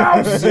 my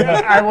house.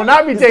 I will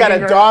not be He's taking got a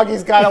her. dog.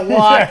 He's got a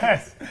walk.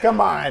 Yes. Come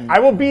on. I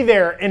will be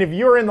there, and if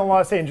you're in the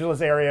Los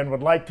Angeles area and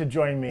would like to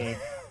join me,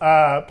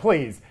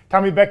 please.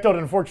 Tommy Bechtold,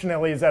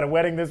 unfortunately, is at a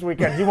wedding this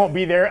weekend. He won't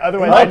be there.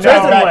 Otherwise, I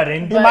Just a know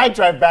wedding. He might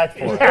drive back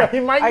for it. Yeah, he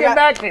might get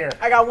back here.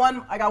 I got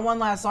one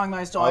last song that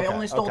I stole. Okay, I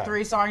only stole okay.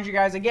 3 songs, you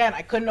guys. Again,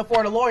 I couldn't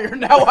afford a lawyer.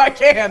 Now I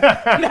can.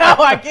 Now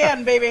I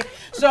can, baby.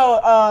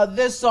 So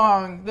this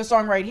song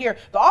right here,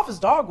 the office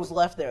dog was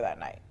left there that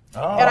night.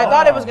 And I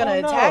thought it was gonna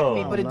attack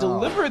me, but it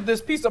delivered this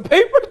piece of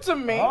paper to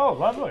me. Oh,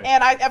 lovely.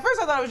 And at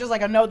first I thought it was just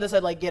like a note that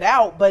said like "get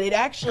out," but it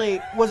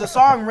actually was a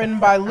song written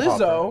by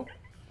Lizzo.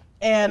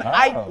 And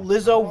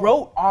Lizzo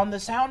wrote on the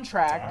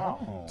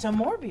soundtrack to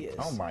Morbius.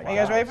 Oh my god. Are you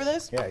guys ready for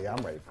this? Yeah,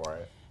 I'm ready for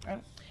it.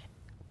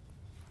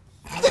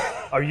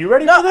 Are you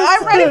ready No, for this?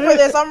 I'm ready for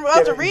this. I'm about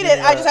to Get it, read give it.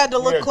 me I just had to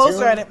give look me a closer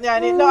tune. at it. Yeah, I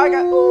didn't know. I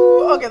got.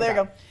 Ooh, okay, there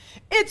you go.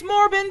 It's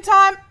Morbin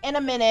time. In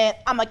a minute,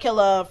 I'ma kill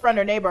a friend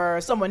or neighbor,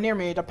 someone near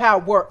me to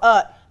power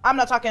up. I'm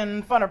not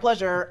talking fun or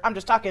pleasure. I'm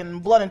just talking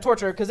blood and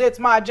torture, cause it's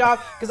my job.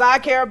 Cause I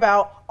care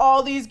about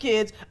all these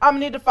kids. I'm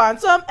gonna need to find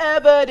some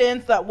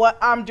evidence that what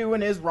I'm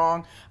doing is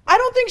wrong. I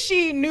don't think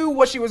she knew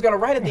what she was gonna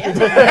write at the end of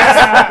this.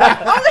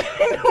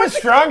 It was a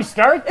strong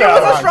start,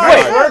 though. was a strong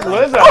Great start.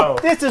 work, Lizzo.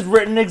 This is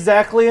written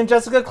exactly in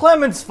Jessica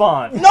Clemens'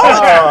 font. No,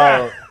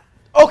 Oh,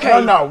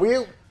 okay, no, we.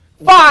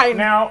 fine.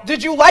 Now-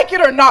 Did you like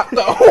it or not,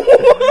 though? I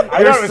know it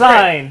You're was great.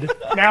 signed.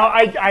 Now,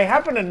 I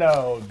happen to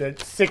know that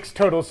 6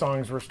 total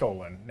songs were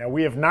stolen. Now,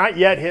 we have not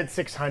yet hit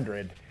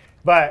 600,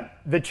 but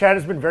the chat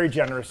has been very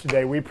generous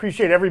today. We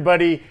appreciate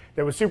everybody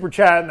that was super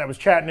chatting, that was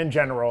chatting in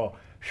general.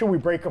 Should we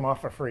break them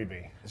off a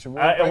freebie? Should we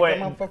wait. break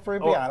them up for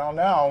freebie? I don't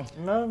know.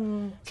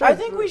 I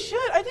think we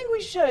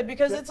should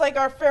because it's like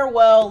our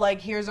farewell. Like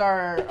here's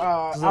our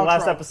This is the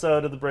last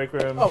episode of the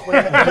Breakroom. Oh, wait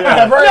a minute.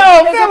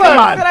 No, come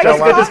on. Did I Don't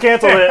worry, just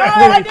cancel it.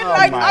 I didn't.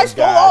 I my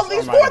stole all gosh,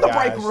 these oh my for the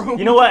gosh. break room.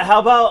 You know what? How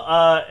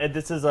about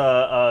this is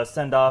a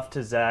send off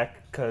to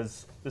Zach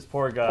because this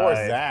poor guy. Poor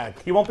Zach.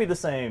 He won't be the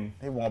same.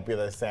 It won't be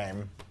the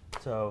same.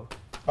 So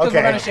Because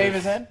we're gonna shave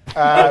his head.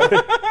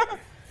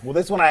 Well,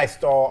 this one I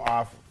stole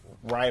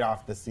right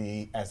off the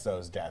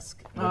CSO's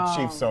desk, the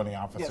chief Sony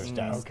officer's yes.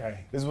 desk. Okay.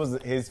 This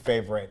was his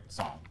favorite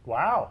song.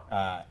 Wow.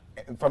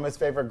 From his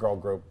favorite girl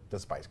group, the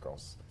Spice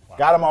Girls.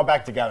 Got them all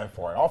back together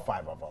for it, all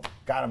 5 of them.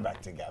 Got them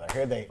back together.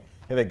 Here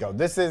they go.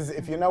 This is,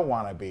 if you know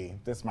Wannabe,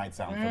 this might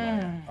sound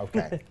familiar.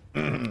 Okay.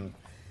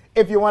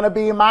 If you want to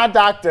be my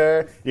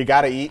doctor, you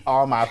got to eat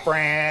all my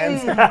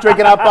friends.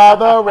 Drinking up all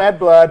the red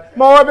blood.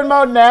 Morbid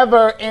mode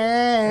never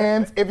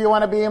ends. If you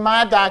want to be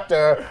my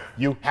doctor,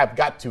 you have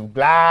got to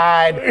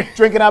glide.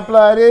 Drinking up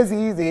blood is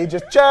easy.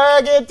 Just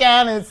chug it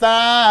down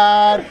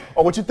inside.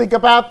 Oh, what you think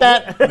about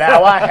that?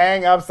 Now I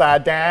hang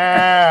upside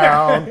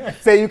down.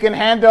 Say you can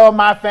handle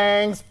my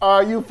fangs.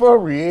 Are you for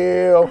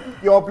real?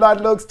 Your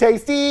blood looks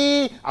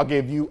tasty. I'll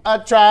give you a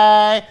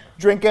try.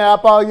 Drinking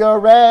up all your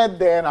red,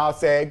 then I'll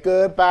say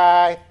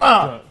goodbye.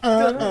 Tell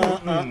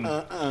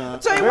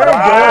you what,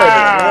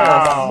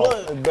 Wow.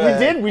 Good. We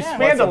did. We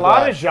spanned a What's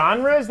lot up, of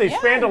genres. They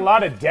spanned a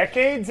lot of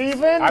decades,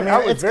 even. I mean,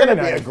 That was it's very going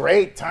to be nice. a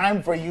great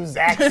time for you,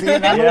 Zach, seeing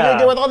that movie Yeah.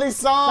 again with all these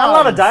songs. not a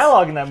lot of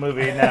dialogue in that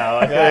movie now.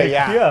 I think.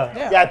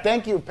 Yeah. Yeah,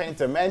 thank you,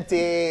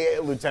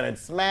 Paintamenti, Lieutenant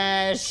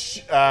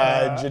Smash,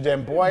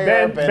 Jaden Boyer,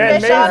 Ben Fish on a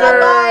Mazer,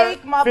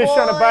 bike, my Fish boy.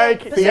 on a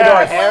bike. Theodore Theodore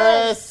Yes.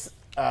 Harris,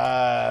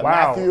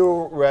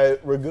 Matthew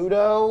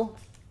Ragudo.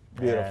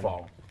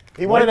 Beautiful.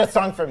 He wanted a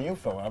song from you,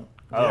 Philip.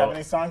 Do you have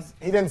any songs?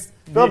 He didn't.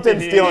 Philip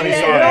didn't steal any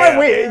songs.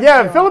 You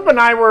know what, Philip and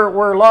I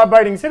were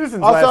law-abiding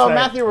citizens last Also, night.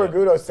 Matthew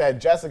Ragudo said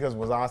Jessica's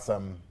was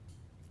awesome.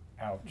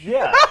 Ouch.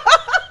 Yeah.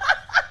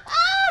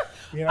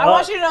 I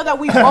want you to know that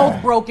we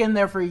both broke in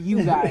there for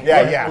you guys.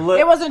 Yeah.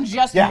 It wasn't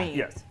just Yeah. me.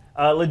 Yes.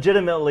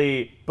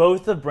 Legitimately,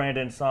 both of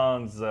Brandon's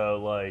songs, though,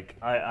 like,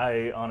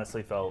 I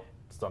honestly felt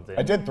something.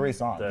 I did 3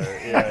 songs.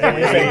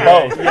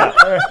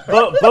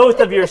 Both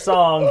of your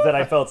songs that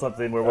I felt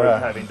something were worth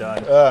having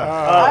done.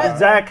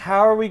 Zach,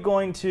 how are we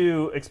going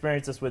to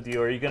experience this with you?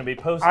 Are you going to be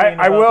posting?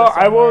 I about will. this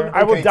I will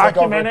Can he take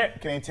document over-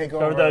 it. Can he take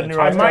Or over the the New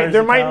chat? Rockstars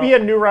There might account? be a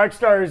New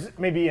Rockstars,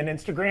 maybe an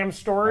Instagram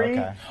story.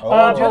 Okay. Do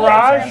the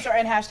Mirage. Instagram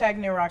and hashtag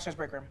New Rockstars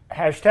Break Room.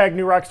 Hashtag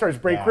New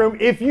Rockstars Breakroom.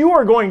 If you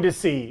are going to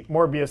see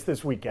Morbius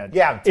this weekend,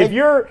 Yeah, if take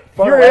you're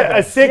photo a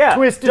evidence. sick, Yeah,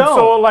 twisted don't.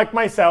 soul like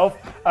myself,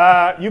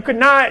 you could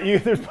not.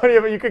 There's plenty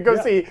of it. You could go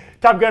see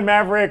Top Gun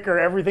Maverick or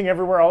Everything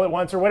Everywhere All at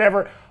Once or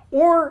whatever,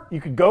 or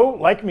you could go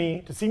like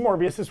me to see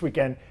Morbius this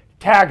weekend.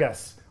 Tag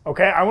us.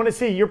 Okay, I want to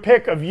see your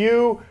pic of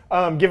you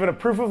giving a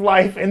proof of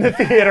life in the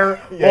theater.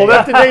 Hold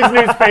up today's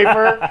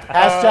newspaper.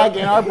 Hashtag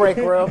in our break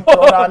room.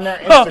 Throw it on their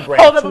Instagram,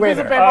 Hold up a piece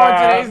Twitter. of paper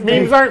on today's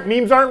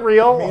Memes aren't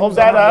real. Hold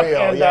that aren't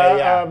up. real.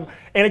 And,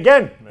 and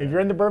again, if you're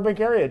in the Burbank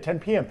area at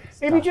 10 p.m.,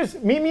 maybe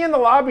just meet me in the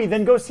lobby,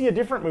 then go see a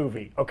different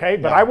movie, okay?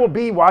 But I will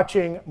be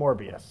watching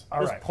Morbius.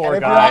 All right. Poor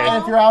And guy.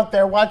 if you're out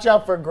there, watch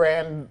out for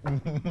Grand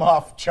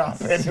Moff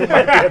Chompin, who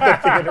might be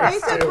at the They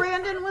theaters said too.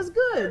 Brandon was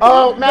good.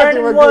 Oh, Matthew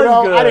Brandon was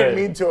Raguno, I good. didn't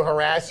mean to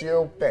harass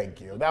you. Thank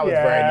you. That was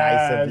very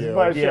nice of you.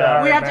 But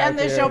Yeah. We have to end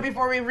this show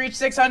before we reach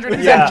 600.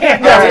 Yeah.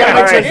 Can't Yeah, we go.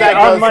 gotta make sure Zach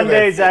goes On to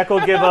Monday, this. Zach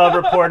will give a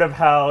report of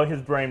how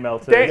his brain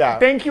melted.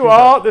 Thank you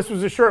all. This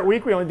was a short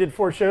week. We only did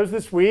 4 shows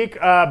this week,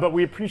 but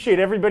we appreciate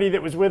everybody that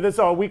was with us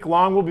all week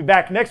long. We'll be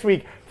back next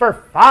week for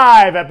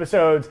 5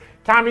 episodes.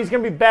 Tommy's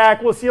going to be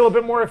back. We'll see a little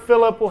bit more of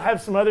Philip. We'll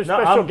have some other No,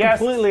 special I'm guests.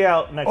 completely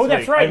out next week. Oh,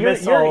 that's right. I You're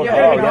missed all of going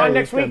that. to be gone yeah,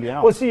 next he's gonna week. be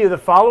out. We'll see you the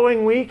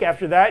following week.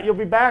 After that, you'll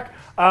be back.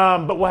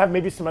 But we'll have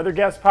maybe some other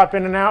guests pop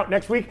in and out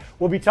next week.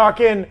 We'll be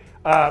talking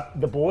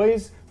The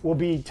Boys. We'll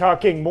be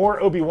talking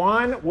more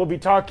Obi-Wan. We'll be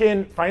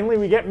talking, finally,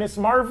 we get Miss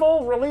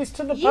Marvel released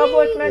to the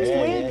public next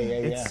week.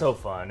 It's so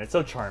fun. It's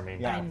so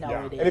charming. I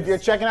know it is. And if you're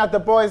checking out The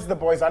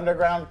Boys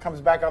Underground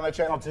comes back on the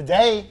channel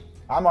today.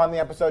 I'm on the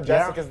episode.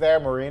 Jessica's there.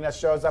 Marina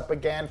shows up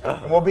again.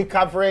 And we'll be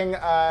covering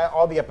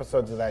all the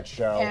episodes of that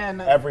show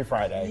And every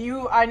Friday.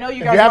 I know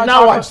you guys have wanna not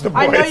talk watched about, The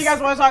I know Boys. you guys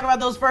want to talk about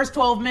those first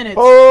 12 minutes.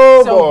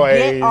 Oh, so boys.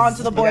 get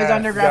onto the Boys Yes,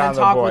 Underground down and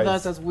The talk with Boys.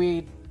 us as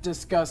we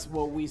discuss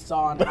what we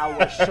saw and how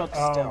we're shook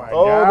still.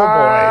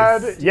 Oh,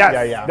 The Boys.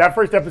 Yes, Yeah. that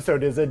first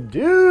episode is a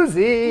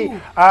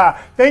doozy.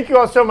 Thank you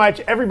all so much.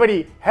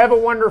 Everybody, have a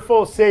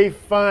wonderful, safe,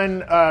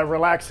 fun,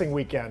 relaxing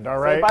weekend, all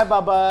right? Bye,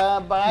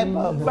 Bubba. Bye,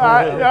 Bubba.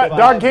 Bye.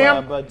 Dog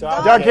cam? Bubba.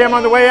 Dog cam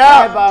on the way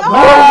out. Bye, Bubba.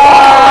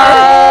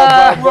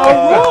 Bye. Bye,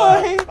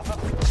 Bubba. Roy.